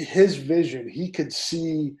his vision. He could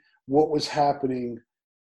see what was happening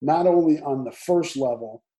not only on the first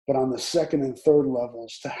level, but on the second and third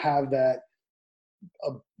levels, to have that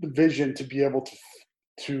vision to be able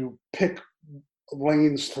to pick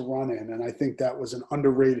lanes to run in. And I think that was an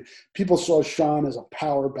underrated. People saw Sean as a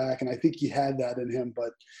power back, and I think he had that in him, but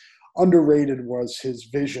underrated was his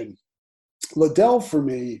vision. Liddell, for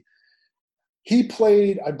me, he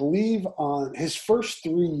played, I believe, on his first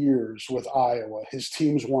 3 years with Iowa, his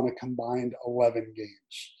teams won a combined 11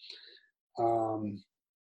 games.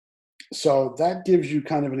 So that gives you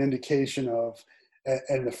kind of an indication of,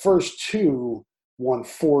 and the first two won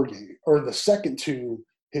 4 games, or the second two,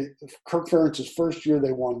 Kirk Ferentz's first year,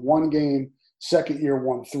 they won 1 game, second year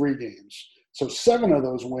won 3 games. So 7 of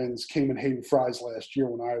those wins came in Hayden Fry's last year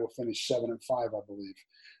when Iowa finished 7-5, I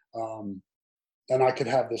believe. And I could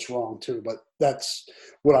have this wrong too, but that's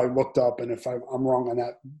what I looked up. And if I'm wrong on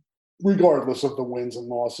that, regardless of the wins and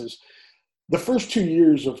losses, the first 2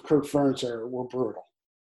 years of Kirk Ferentz era were brutal.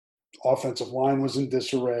 Offensive line was in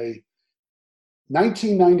disarray.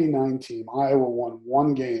 1999 team, Iowa won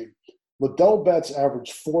 1 game. Liddell Betts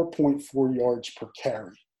averaged 4.4 yards per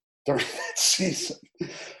carry during that season,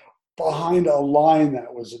 behind a line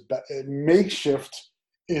that was makeshift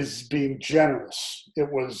is being generous.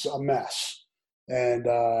 It was a mess. And,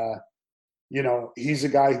 he's a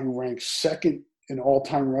guy who ranks second in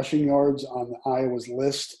all-time rushing yards on Iowa's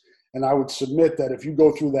list. And I would submit that if you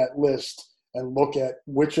go through that list and look at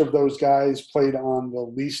which of those guys played on the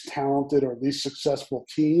least talented or least successful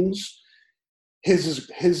teams, his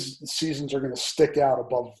seasons are going to stick out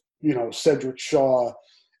above, Cedric Shaw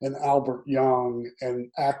and Albert Young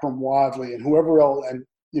and Akram Wadley and whoever else, and,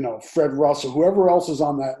 Fred Russell, whoever else is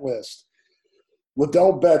on that list.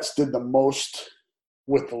 Liddell Betts did the most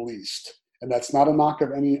with the least. And that's not a knock of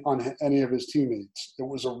on any of his teammates. It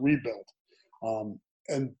was a rebuild.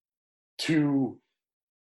 And to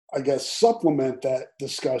I guess, supplement that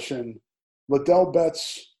discussion, Liddell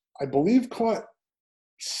Betts, I believe, caught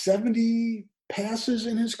 70 passes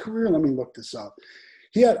in his career. Let me look this up.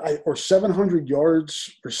 He had, or 700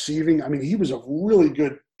 yards receiving. I mean, he was a really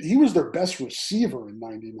good, he was their best receiver in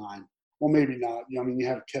 99. Well, maybe not. I mean, you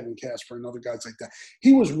have Kevin Casper and other guys like that.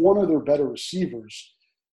 He was one of their better receivers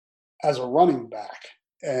as a running back.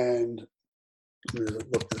 And let me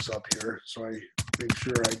look this up here so I make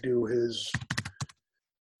sure I do his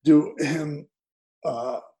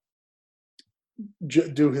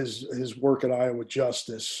work at Iowa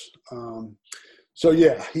justice. So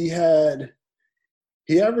yeah, he averaged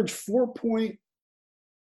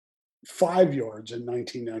 4.5 yards in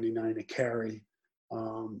 1999 a carry.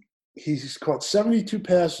 He's caught 72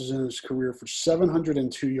 passes in his career for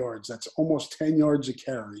 702 yards. That's almost 10 yards a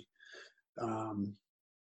carry,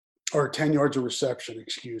 or 10 yards of reception,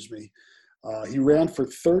 excuse me. He ran for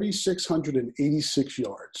 3,686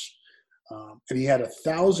 yards, and he had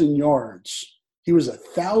 1,000 yards. He was a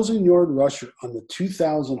 1,000-yard rusher on the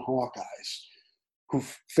 2000 Hawkeyes, who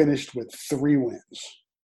finished with 3 wins.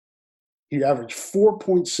 He averaged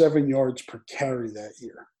 4.7 yards per carry that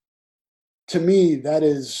year. To me, that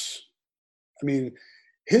is, I mean,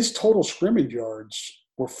 his total scrimmage yards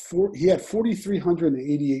were he had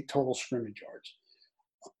 4,388 total scrimmage yards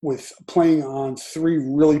with playing on 3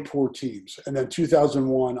 really poor teams. And then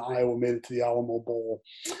 2001, Iowa made it to the Alamo Bowl.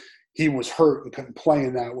 He was hurt and couldn't play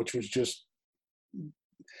in that, which was just,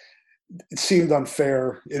 it seemed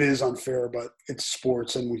unfair. It is unfair, but it's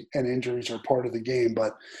sports, and injuries are part of the game.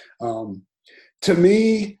 But to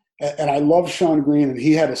me, and I love Sean Green, and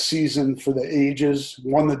he had a season for the ages,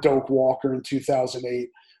 won the Doak Walker in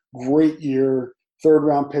 2008. Great year,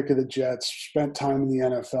 3rd-round pick of the Jets, spent time in the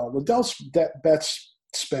NFL. Liddell Betts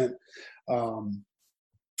spent 9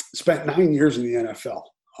 years in the NFL.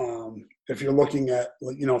 If you're looking at,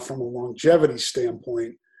 from a longevity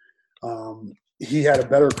standpoint, he had a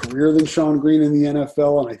better career than Sean Green in the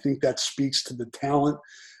NFL, and I think that speaks to the talent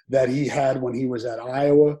that he had when he was at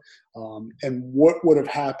Iowa, and what would have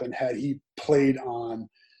happened had he played on,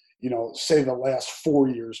 say the last 4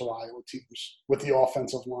 years of Iowa teams with the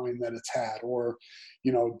offensive line that it's had, or,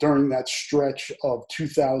 during that stretch of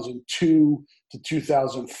 2002 to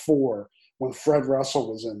 2004 when Fred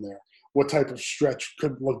Russell was in there. What type of stretch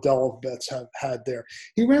could Liddell Betts have had there?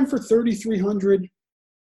 He ran for 3,300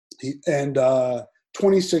 and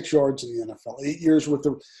 26 yards in the NFL, 8 years with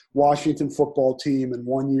the Washington football team and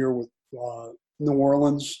 1 year with New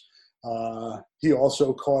Orleans. He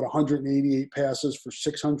also caught 188 passes for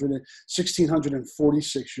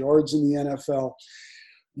 1,646 yards in the NFL.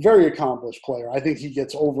 Very accomplished player. I think he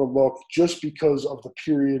gets overlooked just because of the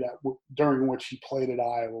period during which he played at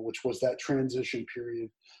Iowa, which was that transition period.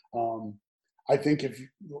 I think if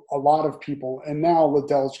a lot of people, and now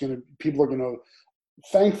people are going to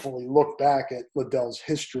thankfully look back at Liddell's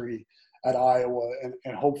history at Iowa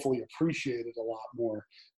and hopefully appreciate it a lot more.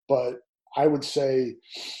 But I would say,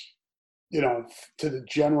 to the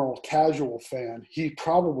general casual fan, he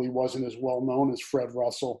probably wasn't as well known as Fred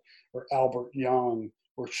Russell or Albert Young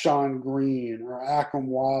or Sean Green or Akram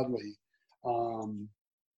Wadley,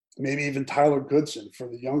 maybe even Tyler Goodson for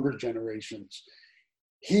the younger generations.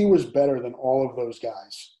 He was better than all of those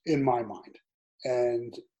guys in my mind.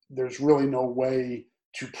 And there's really no way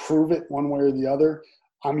to prove it one way or the other.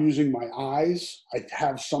 I'm using my eyes. I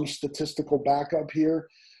have some statistical backup here,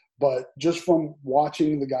 but just from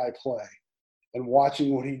watching the guy play and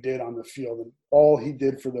watching what he did on the field and all he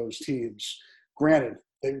did for those teams, granted,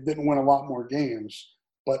 they didn't win a lot more games,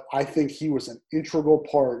 but I think he was an integral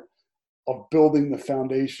part of building the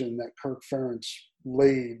foundation that Kirk Ferentz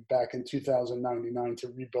laid back in 2099 to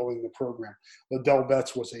rebuilding the program. Liddell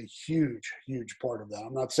Betts was a huge, huge part of that.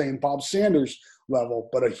 I'm not saying Bob Sanders level,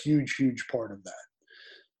 but a huge, huge part of that.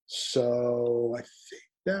 So I think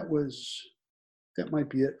that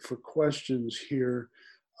might be it for questions here.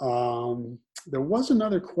 There was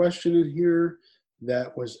another question in here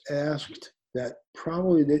that was asked that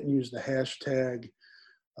probably didn't use the hashtag.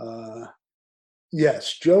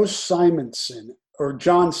 Yes, John Simonson,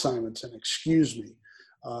 excuse me.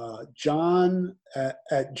 John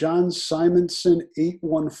at John Simonson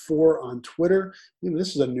 814 on Twitter.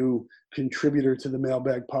 This is a new contributor to the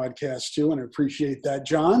Mailbag Podcast too, and I appreciate that,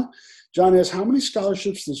 John. John asks, how many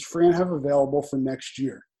scholarships does Fran have available for next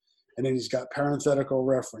year? And then he's got parenthetical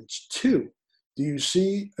reference. 2, do you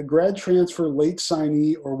see a grad transfer late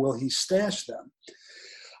signee, or will he stash them?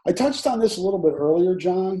 I touched on this a little bit earlier,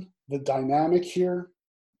 John, the dynamic here.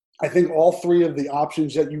 I think all 3 of the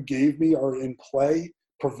options that you gave me are in play,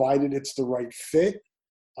 provided it's the right fit,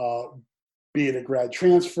 be it a grad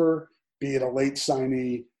transfer, be it a late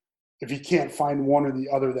signee, if he can't find one or the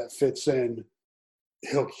other that fits in,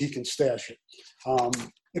 he can stash it.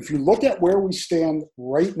 If you look at where we stand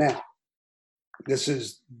right now, this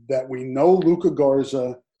is that we know Luka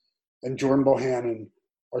Garza and Jordan Bohannon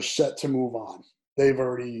are set to move on. They've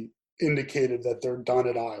already indicated that they're done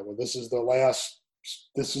at Iowa. This is their last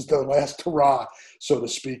hurrah, so to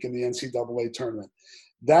speak, in the NCAA tournament.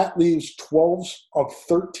 That leaves 12 of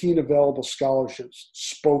 13 available scholarships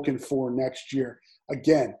spoken for next year.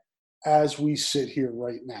 Again, as we sit here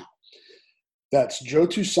right now. That's Joe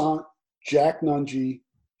Toussaint, Jack Nunge,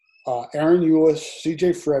 Aaron Eulis,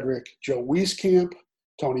 C.J. Frederick, Joe Wieskamp,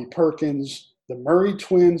 Tony Perkins, the Murray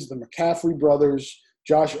twins, the McCaffrey brothers,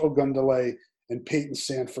 Josh Ogundele, and Peyton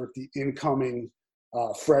Sanford, the incoming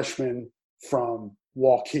freshman from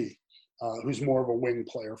Waukee, who's more of a wing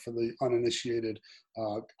player for the uninitiated.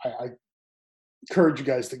 I encourage you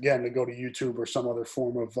guys, again, to go to YouTube or some other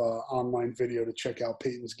form of online video to check out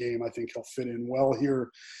Peyton's game. I think he'll fit in well here.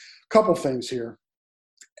 Couple things here.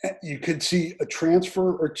 You could see a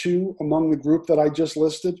transfer or two among the group that I just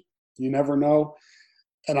listed. You never know.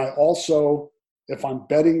 And I also, if I'm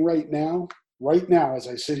betting right now, as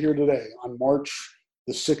I sit here today on March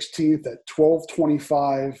the 16th at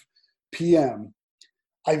 12:25 p.m.,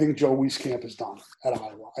 I think Joe Wieskamp is done at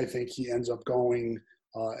Iowa. I think he ends up going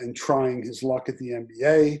and trying his luck at the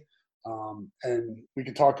NBA. And we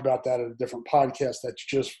could talk about that at a different podcast. That's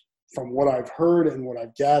just from what I've heard and what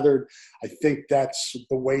I've gathered. I think that's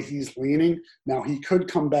the way he's leaning. Now, he could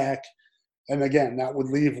come back, and again, that would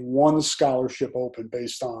leave one scholarship open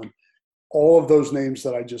based on all of those names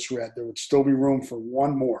that I just read. There would still be room for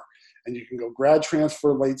one more. And you can go grad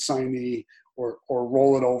transfer, late signee, or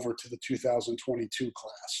roll it over to the 2022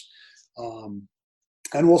 class.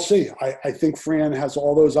 And we'll see. I think Fran has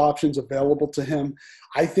all those options available to him.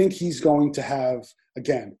 I think he's going to have,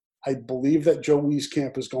 again, I believe that Joe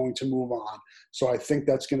Wieskamp is going to move on. So I think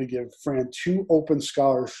that's going to give Fran 2 open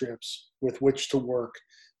scholarships with which to work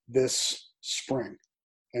this spring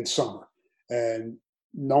and summer. And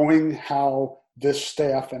knowing how this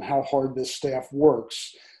staff and how hard this staff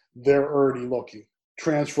works, they're already looking.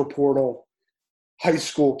 Transfer portal, high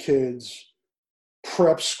school kids,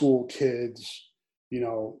 prep school kids,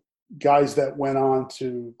 guys that went on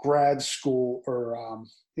to grad school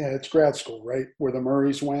it's grad school, right? Where the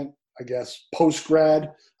Murrays went, I guess,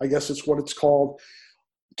 post-grad, I guess it's what it's called.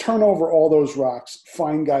 Turn over all those rocks,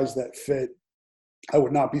 find guys that fit. I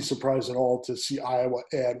would not be surprised at all to see Iowa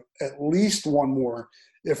add at least one more,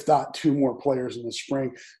 if not 2 more players in the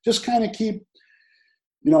spring. Just kind of keep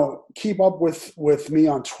up with me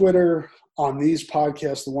on Twitter, on these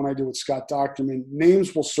podcasts, the one I do with Scott Docterman.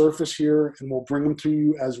 Names will surface here, and we'll bring them to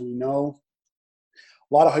you as we know.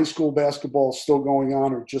 A lot of high school basketball is still going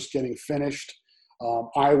on or just getting finished.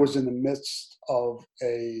 Iowa's in the midst of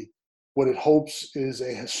what it hopes is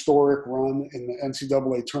a historic run in the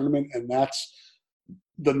NCAA tournament, and that's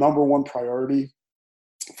the number one priority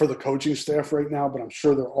for the coaching staff right now. But I'm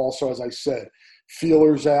sure they're also, as I said,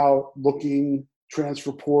 feelers out, looking,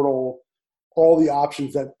 transfer portal, all the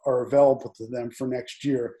options that are available to them for next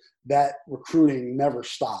year. That recruiting never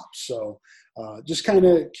stops. So just kind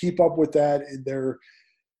of keep up with that.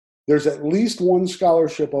 There's at least 1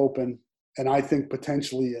 scholarship open, and I think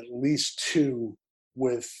potentially at least 2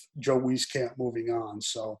 with Joe Wieskamp moving on.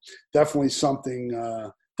 So definitely something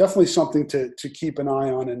to keep an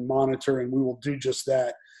eye on and monitor, and we will do just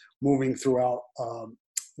that moving throughout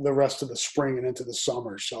the rest of the spring and into the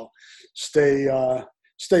summer. So stay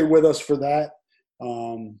with us for that.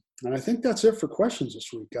 And I think that's it for questions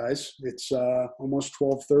this week, guys. It's almost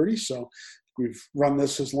 12:30, so we've run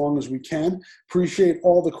this as long as we can. Appreciate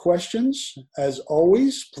all the questions. As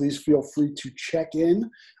always, please feel free to check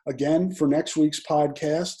in again for next week's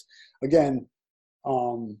podcast. Again,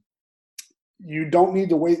 you don't need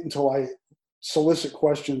to wait until I solicit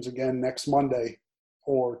questions again next Monday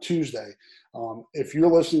or Tuesday. If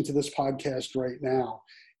you're listening to this podcast right now,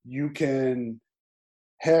 you can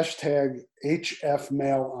hashtag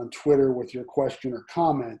HFMail on Twitter with your question or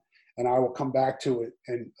comment, and I will come back to it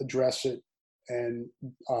and address it. And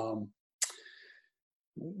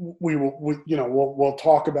we'll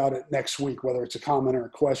talk about it next week, whether it's a comment or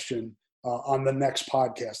a question on the next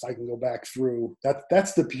podcast. I can go back through that.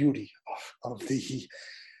 That's the beauty of the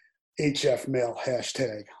HFMail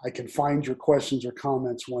hashtag. I can find your questions or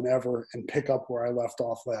comments whenever and pick up where I left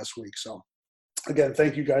off last week. So again,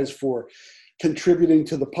 thank you guys for contributing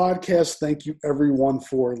to the podcast. Thank you everyone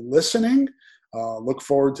for listening. Look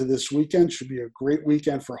forward to this weekend. Should be a great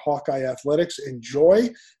weekend for Hawkeye Athletics. Enjoy,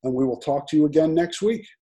 and we will talk to you again next week.